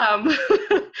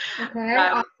 Okay,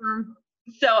 awesome.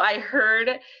 So I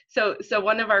heard, so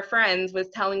one of our friends was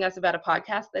telling us about a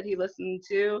podcast that he listened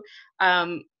to,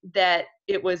 that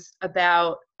it was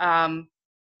about,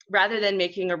 rather than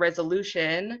making a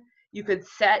resolution, you could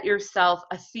set yourself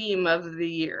a theme of the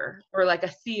year or like a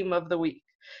theme of the week.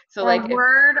 So like a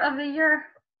word of the year.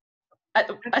 I've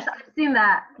seen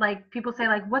that. Like people say,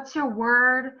 like, what's your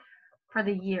word for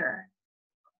the year?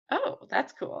 Oh,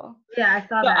 that's cool. Yeah, I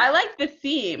saw that. I like the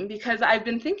theme because I've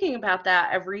been thinking about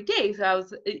that every day. So I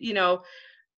was,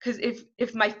 because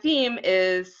if my theme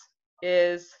is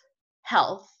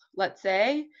health, let's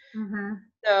say,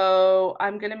 so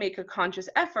I'm going to make a conscious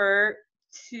effort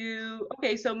to,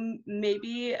 okay, so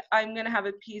maybe I'm going to have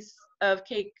a piece of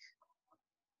cake,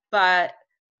 but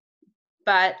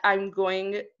I'm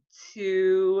going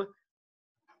to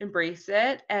embrace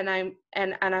it, and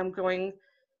I'm going,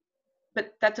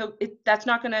 but that's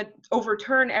not going to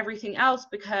overturn everything else,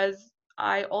 because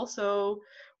I also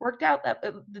worked out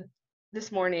this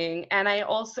morning, and I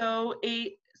also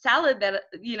ate salad that,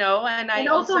 and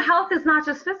also health is not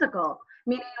just physical,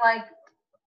 meaning like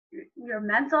your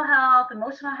mental health,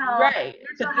 emotional health. Right.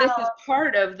 But this is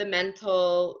part of the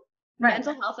mental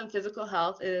health and physical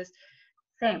health is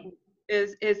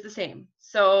the same.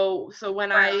 So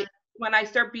when I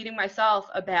start beating myself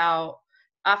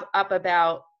up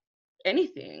about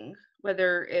anything,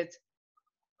 whether it's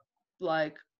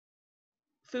like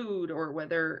food or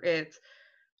whether it's,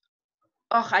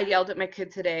 oh, I yelled at my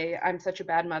kid today, I'm such a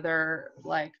bad mother,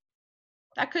 like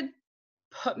that could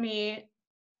put me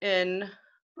in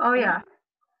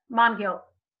mom guilt.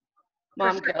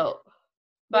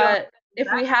 But if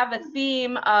we have a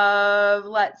theme of,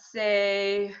 let's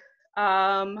say,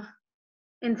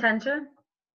 intention,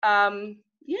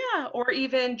 Yeah, or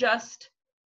even just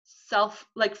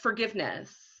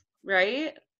forgiveness,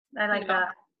 right? I You like know,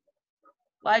 that.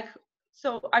 like,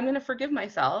 so I'm going to forgive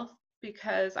myself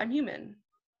because I'm human.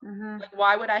 Hmm. Like,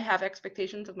 why would I have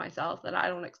expectations of myself that I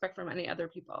don't expect from any other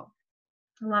people?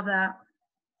 Love that.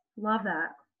 Love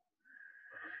that.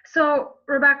 So,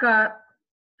 Rebecca,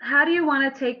 how do you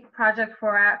want to take Project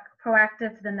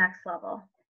Proactive to the next level?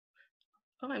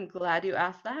 Oh, I'm glad you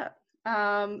asked that.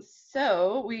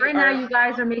 So we Right now, are you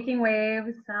guys are making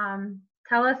waves.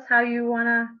 Tell us how you want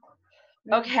to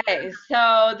make okay.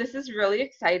 So this is really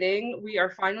exciting. We are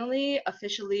finally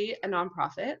officially a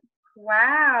nonprofit.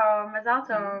 Wow, Mazel Mhm.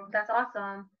 Tov. That's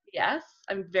awesome. Yes,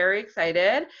 I'm very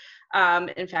excited.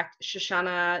 In fact,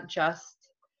 Shoshana just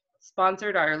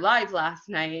sponsored our live last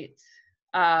night,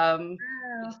 Wow.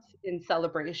 just in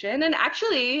celebration. And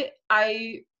actually,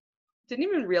 I didn't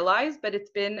even realize, but it's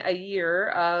been a year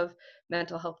of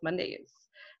Mental Health Mondays.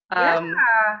 Yeah. Um,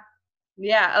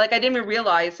 yeah, like I didn't even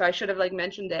realize, so I should have like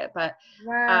mentioned it. But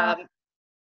Wow. um,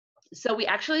 so we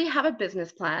actually have a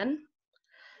business plan,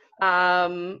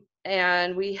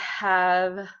 and we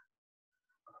have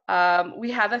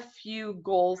a few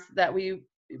goals that we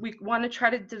want to try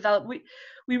to develop.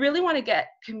 We really want to get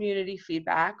community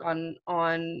feedback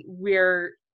on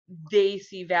where they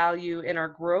see value in our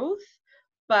growth,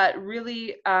 but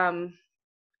really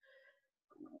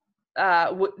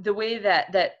the way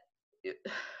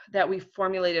that we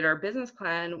formulated our business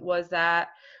plan was that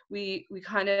we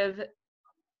kind of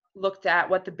looked at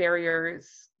what the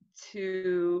barriers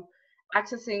to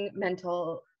accessing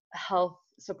mental health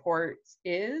support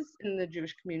is in the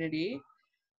Jewish community.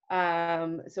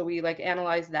 So we like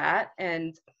analyzed that,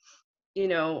 and you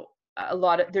know, a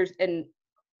lot of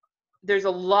there's a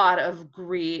lot of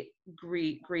great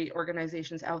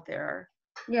organizations out there,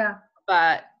 Yeah.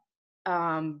 but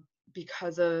um,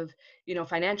 because of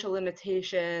financial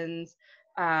limitations,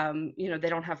 they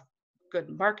don't have good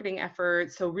marketing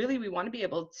efforts. So really, we want to be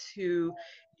able to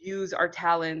use our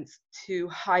talents to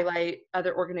highlight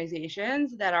other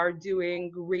organizations that are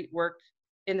doing great work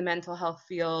in the mental health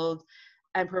field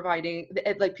and providing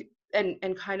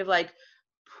and kind of like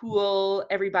pool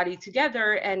everybody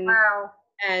together Wow.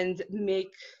 and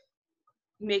make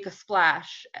a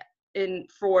splash in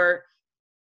for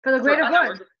For the greater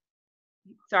other good.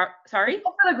 It's sorry.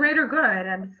 all for the greater good,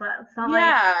 and it's not like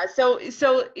Yeah, so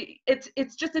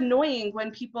it's just annoying when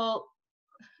people,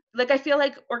 like, I feel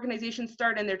like organizations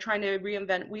start and they're trying to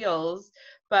reinvent wheels,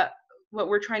 but what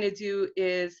we're trying to do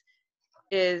is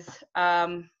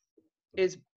um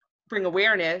is bring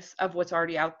awareness of what's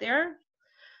already out there.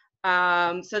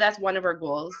 So that's one of our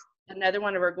goals. Another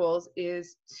one of our goals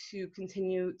is to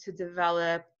continue to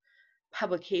develop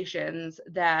publications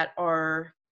that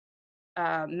are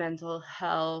mental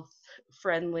health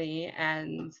friendly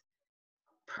and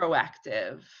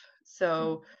proactive.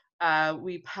 So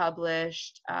we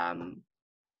published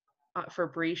for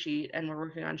Breshit, and we're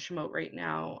working on Shemot right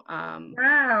now.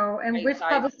 wow. And which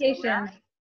Bite-sized publication? Torah.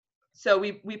 So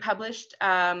we published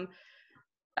a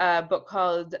book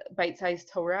called Bite-sized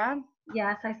Torah.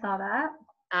 Yes, I saw that.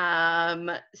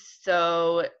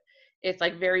 So it's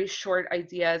like very short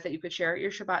ideas that you could share at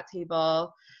your Shabbat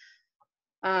table.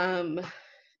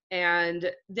 And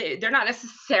they're not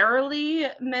necessarily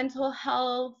mental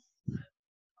health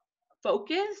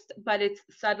focused, but it's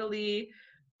subtly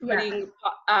Yes. putting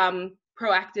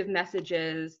proactive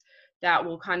messages that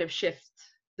will kind of shift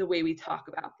the way we talk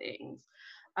about things.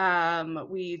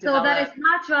 We So that develop it's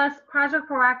not just Project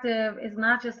Proactive is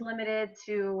not just limited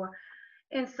to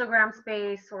Instagram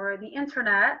space or the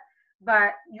internet,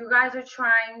 but you guys are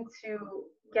trying to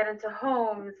get into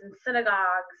homes and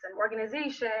synagogues and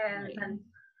organizations, and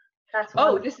that's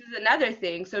oh, wonderful. this is another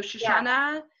thing. So Yeah.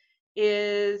 Shoshana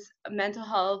is mental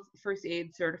health first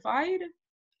aid certified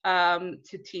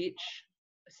to teach.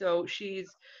 So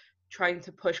she's trying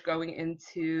to push going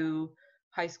into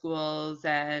high schools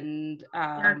and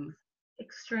That's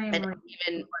extremely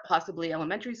even possibly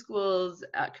elementary schools,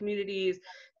 communities,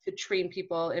 to train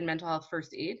people in mental health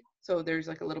first aid. So there's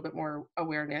like a little bit more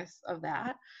awareness of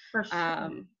that. for sure.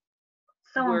 Um,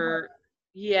 So important. we're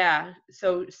yeah.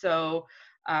 So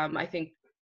I think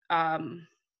um,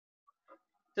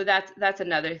 so that's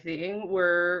another thing.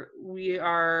 We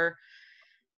are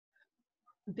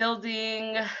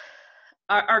building.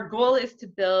 Our goal is to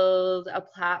build a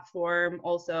platform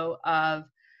also of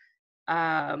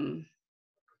um,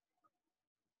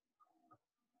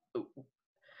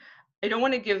 I don't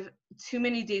want to give too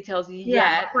many details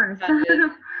Yeah, yet, of course.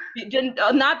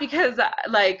 not because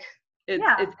like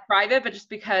Yeah. it's private, but just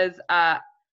because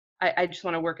I just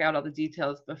want to work out all the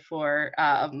details before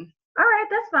All right,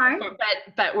 that's fine.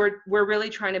 But we're really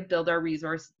trying to build our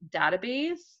resource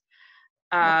database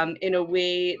in a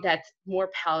way that's more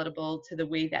palatable to the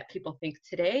way that people think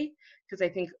today. Because I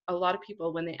think a lot of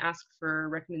people, when they ask for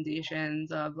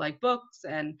recommendations of like books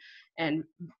and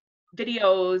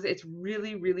videos, it's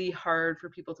really, really hard for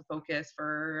people to focus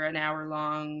for an hour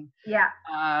long,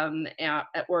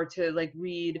 or to like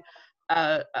read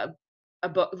a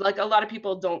book. Like a lot of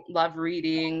people don't love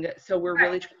reading, so we're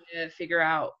really trying to figure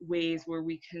out ways where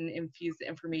we can infuse the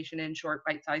information in short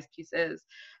bite-sized pieces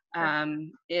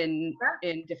in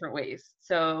different ways.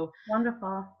 So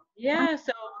wonderful.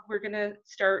 So we're gonna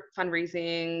start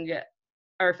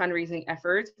our fundraising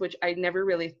efforts, which I never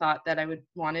really thought that I would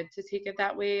wanted to take it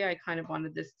that way. I kind of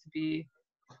wanted this to be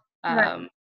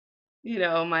you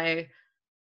know,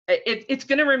 it's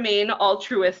going to remain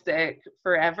altruistic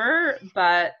forever,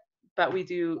 but we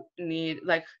do need,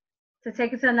 like, to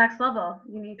take it to the next level.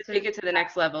 You need to take it to the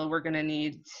next level. We're going to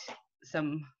need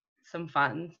some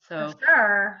funds. So for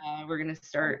sure. We're going to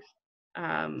start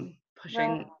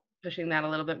pushing that a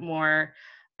little bit more,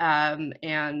 and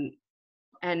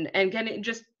getting,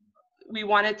 just, we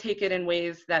want to take it in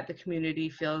ways that the community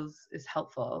feels is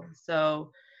helpful.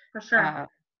 So for sure.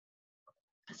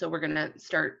 So we're going to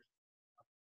start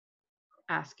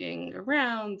asking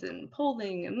around and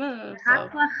polling and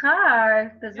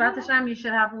you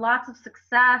should have lots of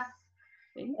success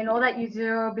in all that you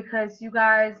do, because you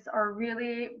guys are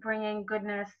really bringing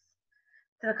goodness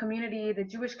to the community, the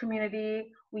Jewish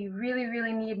community. We really,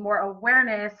 really need more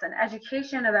awareness and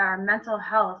education about our mental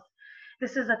health.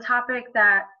 This is a topic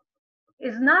that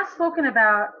is not spoken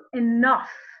about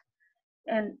enough,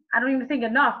 and I don't even think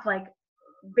enough, like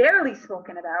barely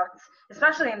spoken about,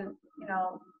 especially in, you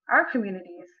know, our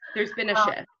communities. There's been a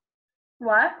shift.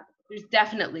 What? There's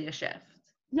definitely a shift.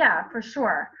 Yeah, for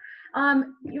sure.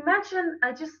 You mentioned,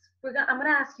 I'm going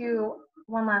to ask you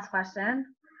one last question,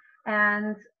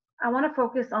 and I want to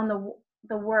focus on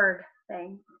the word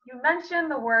thing. You mentioned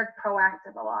the word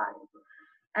proactive a lot,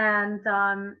 and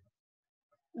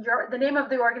the name of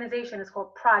the organization is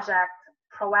called Project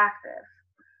Proactive.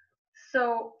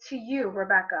 So to you,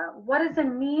 Rebecca, what does it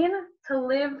mean to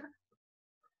live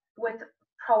with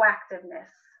proactiveness?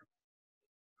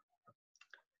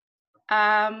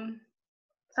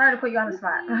 Sorry to put you on the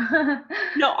spot.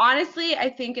 No, honestly, I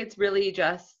think it's really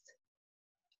just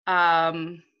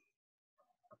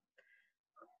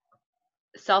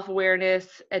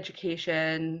self-awareness,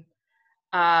 education,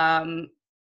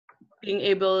 being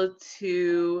able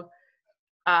to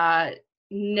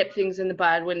nip things in the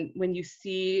bud when you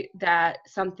see that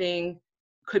something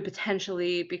could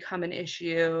potentially become an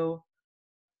issue.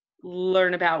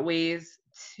 Learn about ways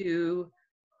to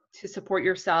support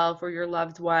yourself or your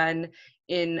loved one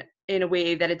in a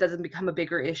way that it doesn't become a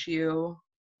bigger issue.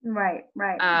 Right.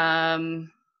 And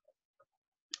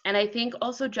I think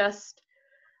also just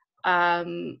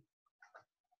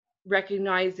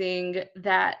recognizing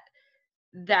that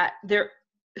the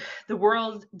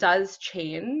world does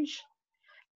change.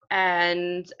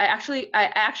 And I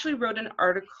actually wrote an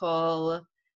article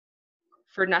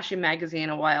for Nashim magazine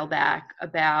a while back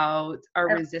about our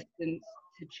resistance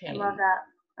to change.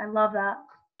 I love that.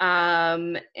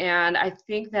 And I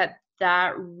think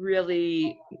that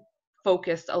really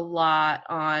focused a lot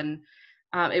on,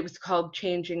 it was called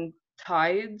Changing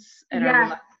Tides, and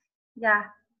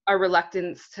our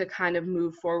reluctance to kind of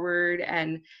move forward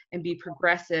and be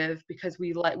progressive, because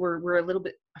we're a little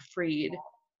bit afraid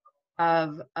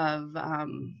of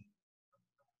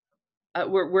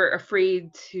we're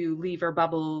afraid to leave our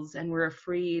bubbles, and we're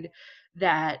afraid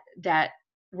that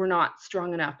we're not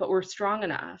strong enough, but we're strong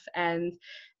enough. And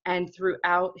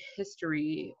throughout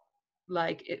history,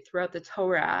 throughout the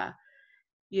Torah,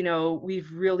 you know,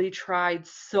 we've really tried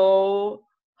so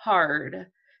hard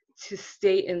to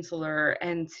stay insular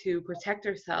and to protect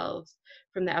ourselves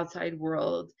from the outside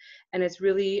world. And it's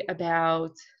really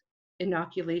about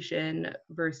inoculation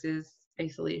versus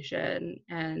isolation.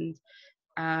 And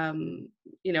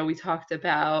you know, we talked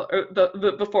about,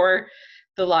 before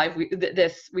the live,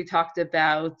 we talked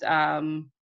about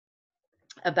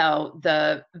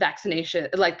the vaccination,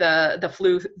 like the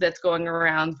flu that's going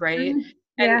around, right?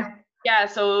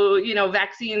 So, you know,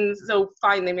 vaccines, so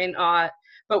fine, they may not,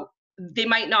 but they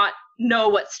might not know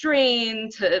what strain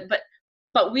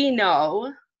but we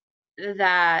know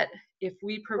that if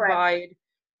we provide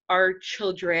our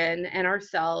children and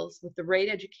ourselves with the right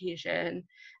education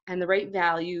and the right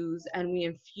values, and we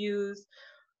infuse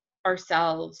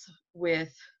ourselves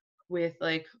with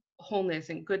like wholeness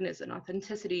and goodness and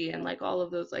authenticity and like all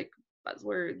of those like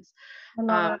buzzwords,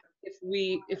 if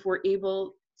we're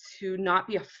able to not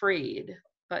be afraid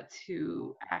but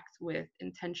to act with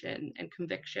intention and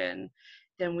conviction,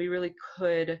 then we really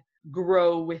could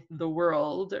grow with the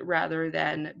world rather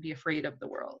than be afraid of the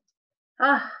world.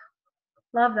 Oh,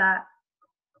 love that.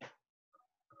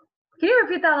 Can you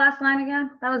repeat that last line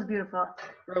again? That was beautiful.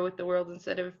 Grow with the world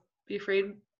instead of be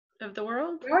afraid of the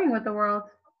world. Growing with the world.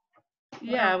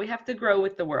 Yeah, we have to grow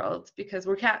with the world because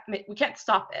we can't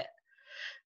stop it.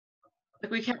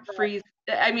 Like we can't freeze.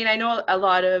 I mean, I know a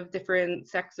lot of different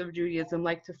sects of Judaism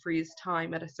like to freeze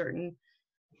time at a certain,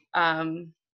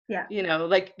 you know,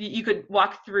 like you could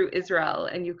walk through Israel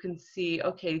and you can see,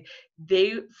 okay,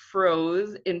 they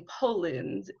froze in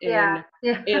Poland in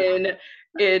the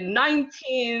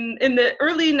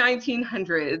early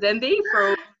 1900s, and they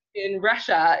froze in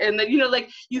Russia, and then, you know, like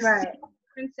you see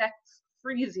different sects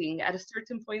freezing at a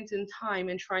certain point in time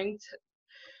and trying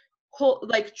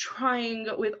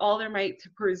with all their might to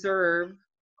preserve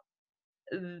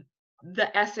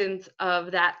the essence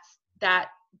of that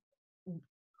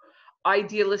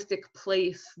idealistic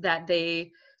place that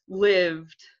they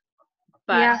lived.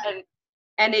 But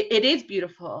and it is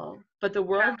beautiful, but the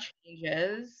world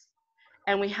changes,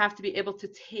 and we have to be able to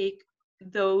take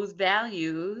those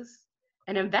values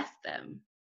and invest them.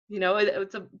 You know,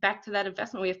 it's back to that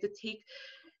investment. We have to take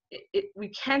it. We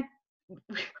can't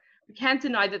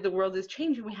deny that the world is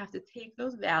changing. We have to take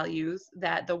those values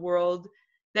that the world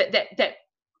that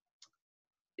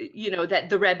you know, that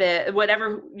the Rebbe,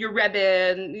 whatever your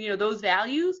Rebbe, and, you know, those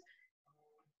values,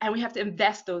 and we have to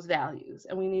invest those values,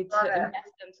 and we need to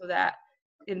invest them so that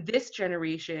in this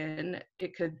generation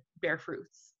it could bear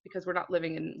fruits, because we're not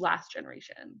living in last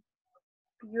generation.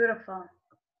 Beautiful.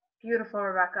 Beautiful,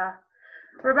 Rebecca.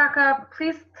 Rebecca,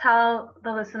 please tell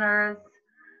the listeners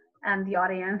and the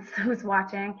audience who's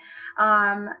watching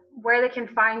where they can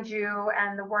find you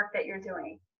and the work that you're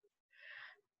doing.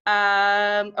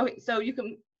 Okay, so you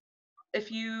can, if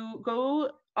you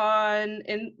go on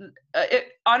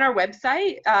our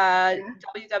website,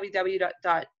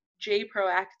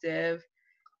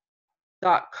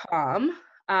 www.jproactive.com,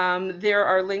 there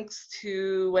are links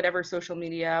to whatever social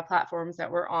media platforms that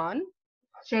we're on.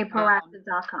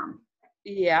 jproactive.com.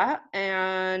 Yeah,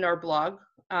 and our blog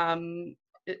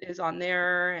is on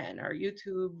there, and our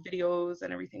YouTube videos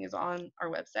and everything is on our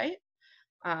website.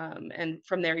 And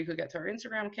from there you could get to our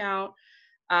Instagram account.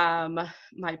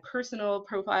 My personal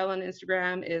profile on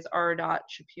Instagram is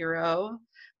r.shapiro,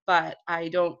 but I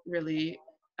don't really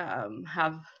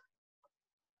have,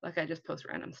 like, I just post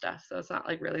random stuff, so it's not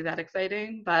like really that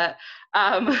exciting, but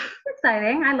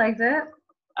exciting. I liked it.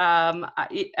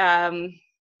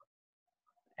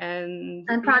 And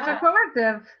Project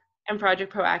Proactive. And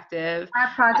Project Proactive.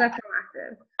 At Project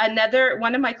Proactive. Another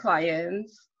one of my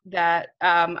clients that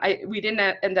we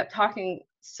didn't end up talking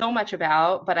so much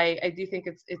about, but I do think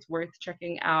it's worth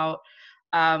checking out,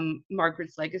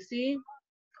 Margaret's Legacy.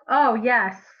 Oh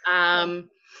yes.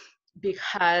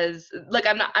 Because, like,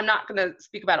 I'm not going to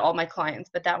speak about all my clients,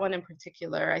 but that one in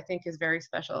particular I think is very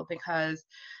special, because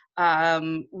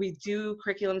we do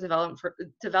curriculum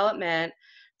development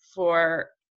for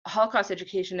Holocaust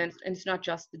education, and it's not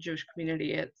just the Jewish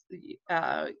community. It's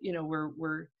you know,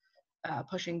 we're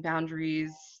pushing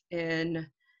boundaries in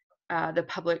the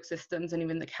public systems and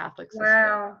even the Catholic system.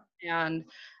 Wow. And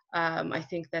I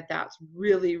think that that's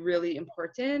really, really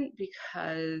important,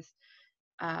 because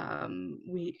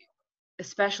we,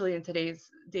 especially in today's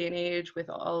day and age, with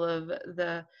all of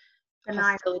the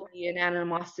hostility and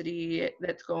animosity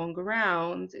that's going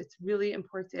around, it's really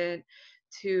important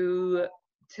to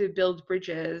build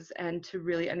bridges and to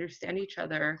really understand each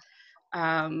other.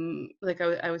 Like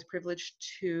I was privileged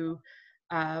to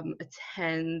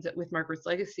attend with Margaret's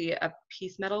Legacy a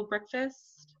peace medal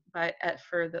breakfast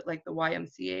for the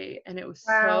YMCA, and it was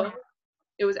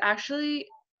it was actually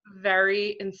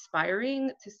very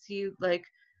inspiring to see, like,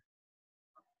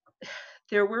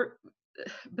 there were,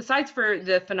 besides for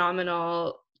the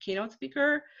phenomenal keynote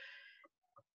speaker,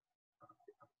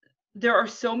 there are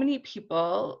so many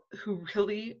people who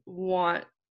really want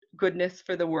goodness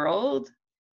for the world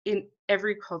in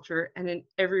every culture and in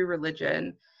every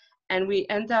religion. And we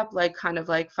end up kind of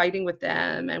fighting with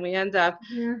them, and we end up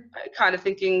kind of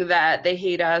thinking that they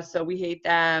hate us, so we hate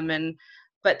them,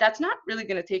 but that's not really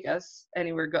going to take us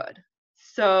anywhere good.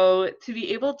 So to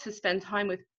be able to spend time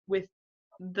with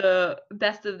the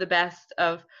best of the best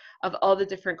of all the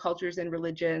different cultures and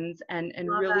religions, and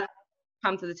really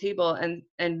come to the table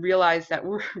and realize that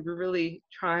we're really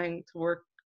trying to work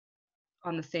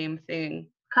on the same thing,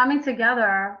 coming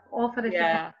together, all for the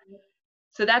same.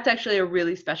 So that's actually a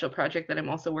really special project that I'm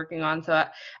also working on. So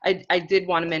I did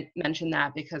want to mention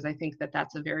that, because I think that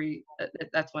that's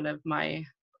one of my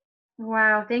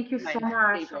Wow, thank you My so much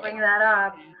for favorite. bringing that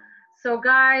up. So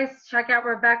guys, check out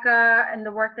Rebecca and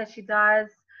the work that she does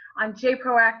on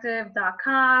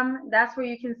jproactive.com. That's where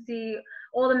you can see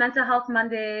all the Mental Health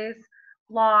Mondays,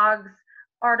 blogs,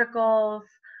 articles,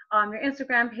 your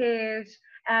Instagram page,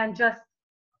 and just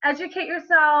educate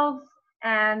yourselves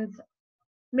and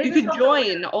make You can yourself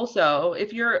join also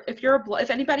if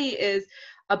anybody is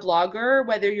a blogger,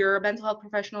 whether you're a mental health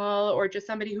professional or just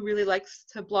somebody who really likes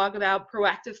to blog about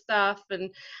proactive stuff, and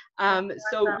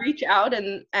so aware. reach out,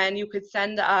 and you could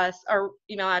send us, our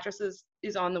email address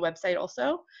is on the website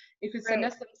also. You could send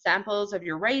Great. us some samples of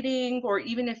your writing, or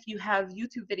even if you have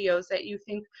YouTube videos that you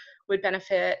think would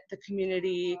benefit the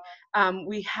community.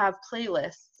 We have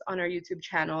playlists on our YouTube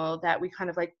channel that we kind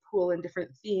of like pull in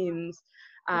different themes.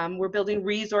 We're building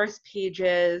resource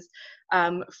pages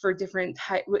for different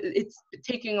types. It's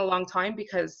taking a long time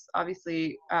because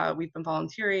obviously we've been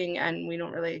volunteering and we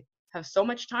don't really have so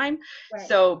much time. Right.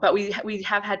 So, but we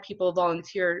have had people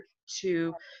volunteer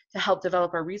to help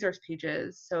develop our resource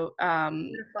pages. So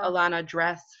Alana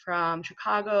Dress from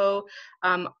Chicago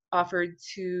offered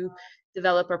to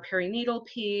develop our perinatal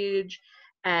page,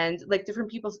 and like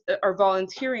different people are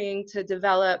volunteering to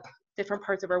develop different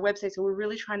parts of our website. So we're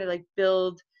really trying to like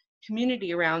build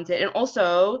community around it. And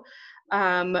also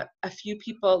a few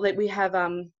people, like we have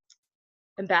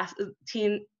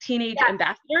teenage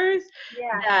ambassadors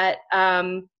that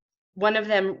one of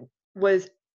them was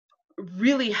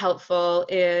really helpful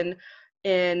in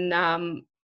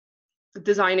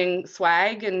designing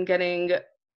swag and getting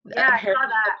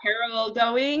apparel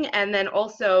going. And then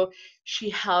also she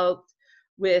helped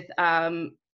with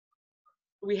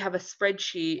we have a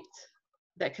spreadsheet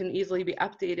that can easily be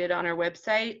updated on our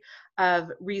website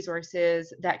of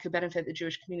resources that could benefit the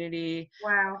Jewish community.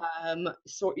 Wow.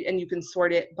 And you can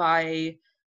sort it by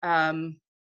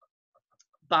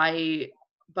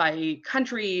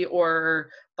country or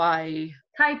by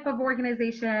type of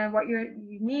organization, what you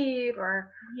need,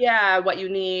 or what you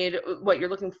need, what you're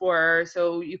looking for.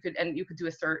 So you could do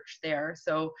a search there.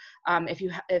 So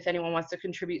if anyone wants to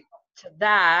contribute to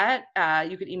that,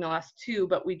 you could email us too,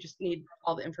 but we just need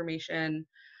all the information.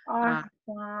 Awesome.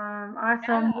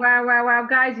 Yeah. Wow.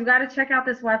 Guys, you got to check out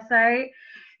this website.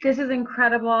 This is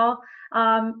incredible.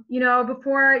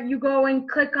 Before you go and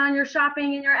click on your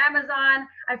shopping in your Amazon,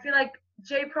 I feel like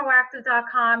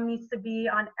jproactive.com needs to be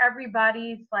on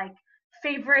everybody's like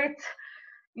favorite,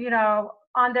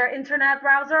 on their internet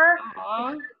browser.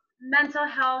 Mental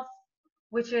health,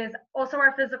 which is also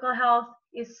our physical health,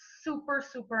 is super,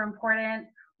 super important.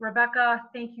 Rebecca,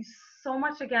 thank you so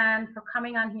much again for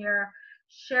coming on here,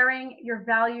 sharing your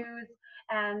values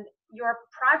and your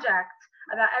project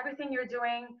about everything you're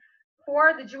doing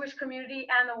for the Jewish community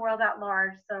and the world at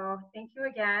large. So thank you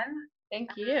again.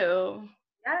 Thank you.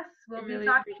 Yes, we'll be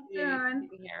talking soon.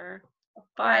 Here.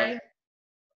 Bye.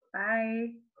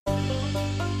 Bye.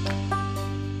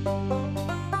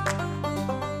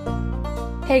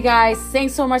 Hey guys,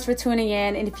 thanks so much for tuning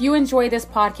in. And if you enjoy this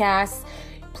podcast,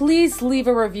 please leave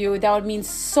a review. That would mean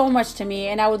so much to me.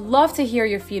 And I would love to hear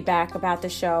your feedback about the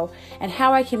show and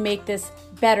how I can make this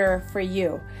better for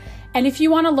you. And if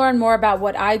you want to learn more about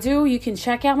what I do, you can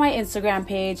check out my Instagram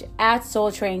page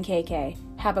 @SoulTrainKK.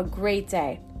 Have a great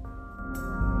day.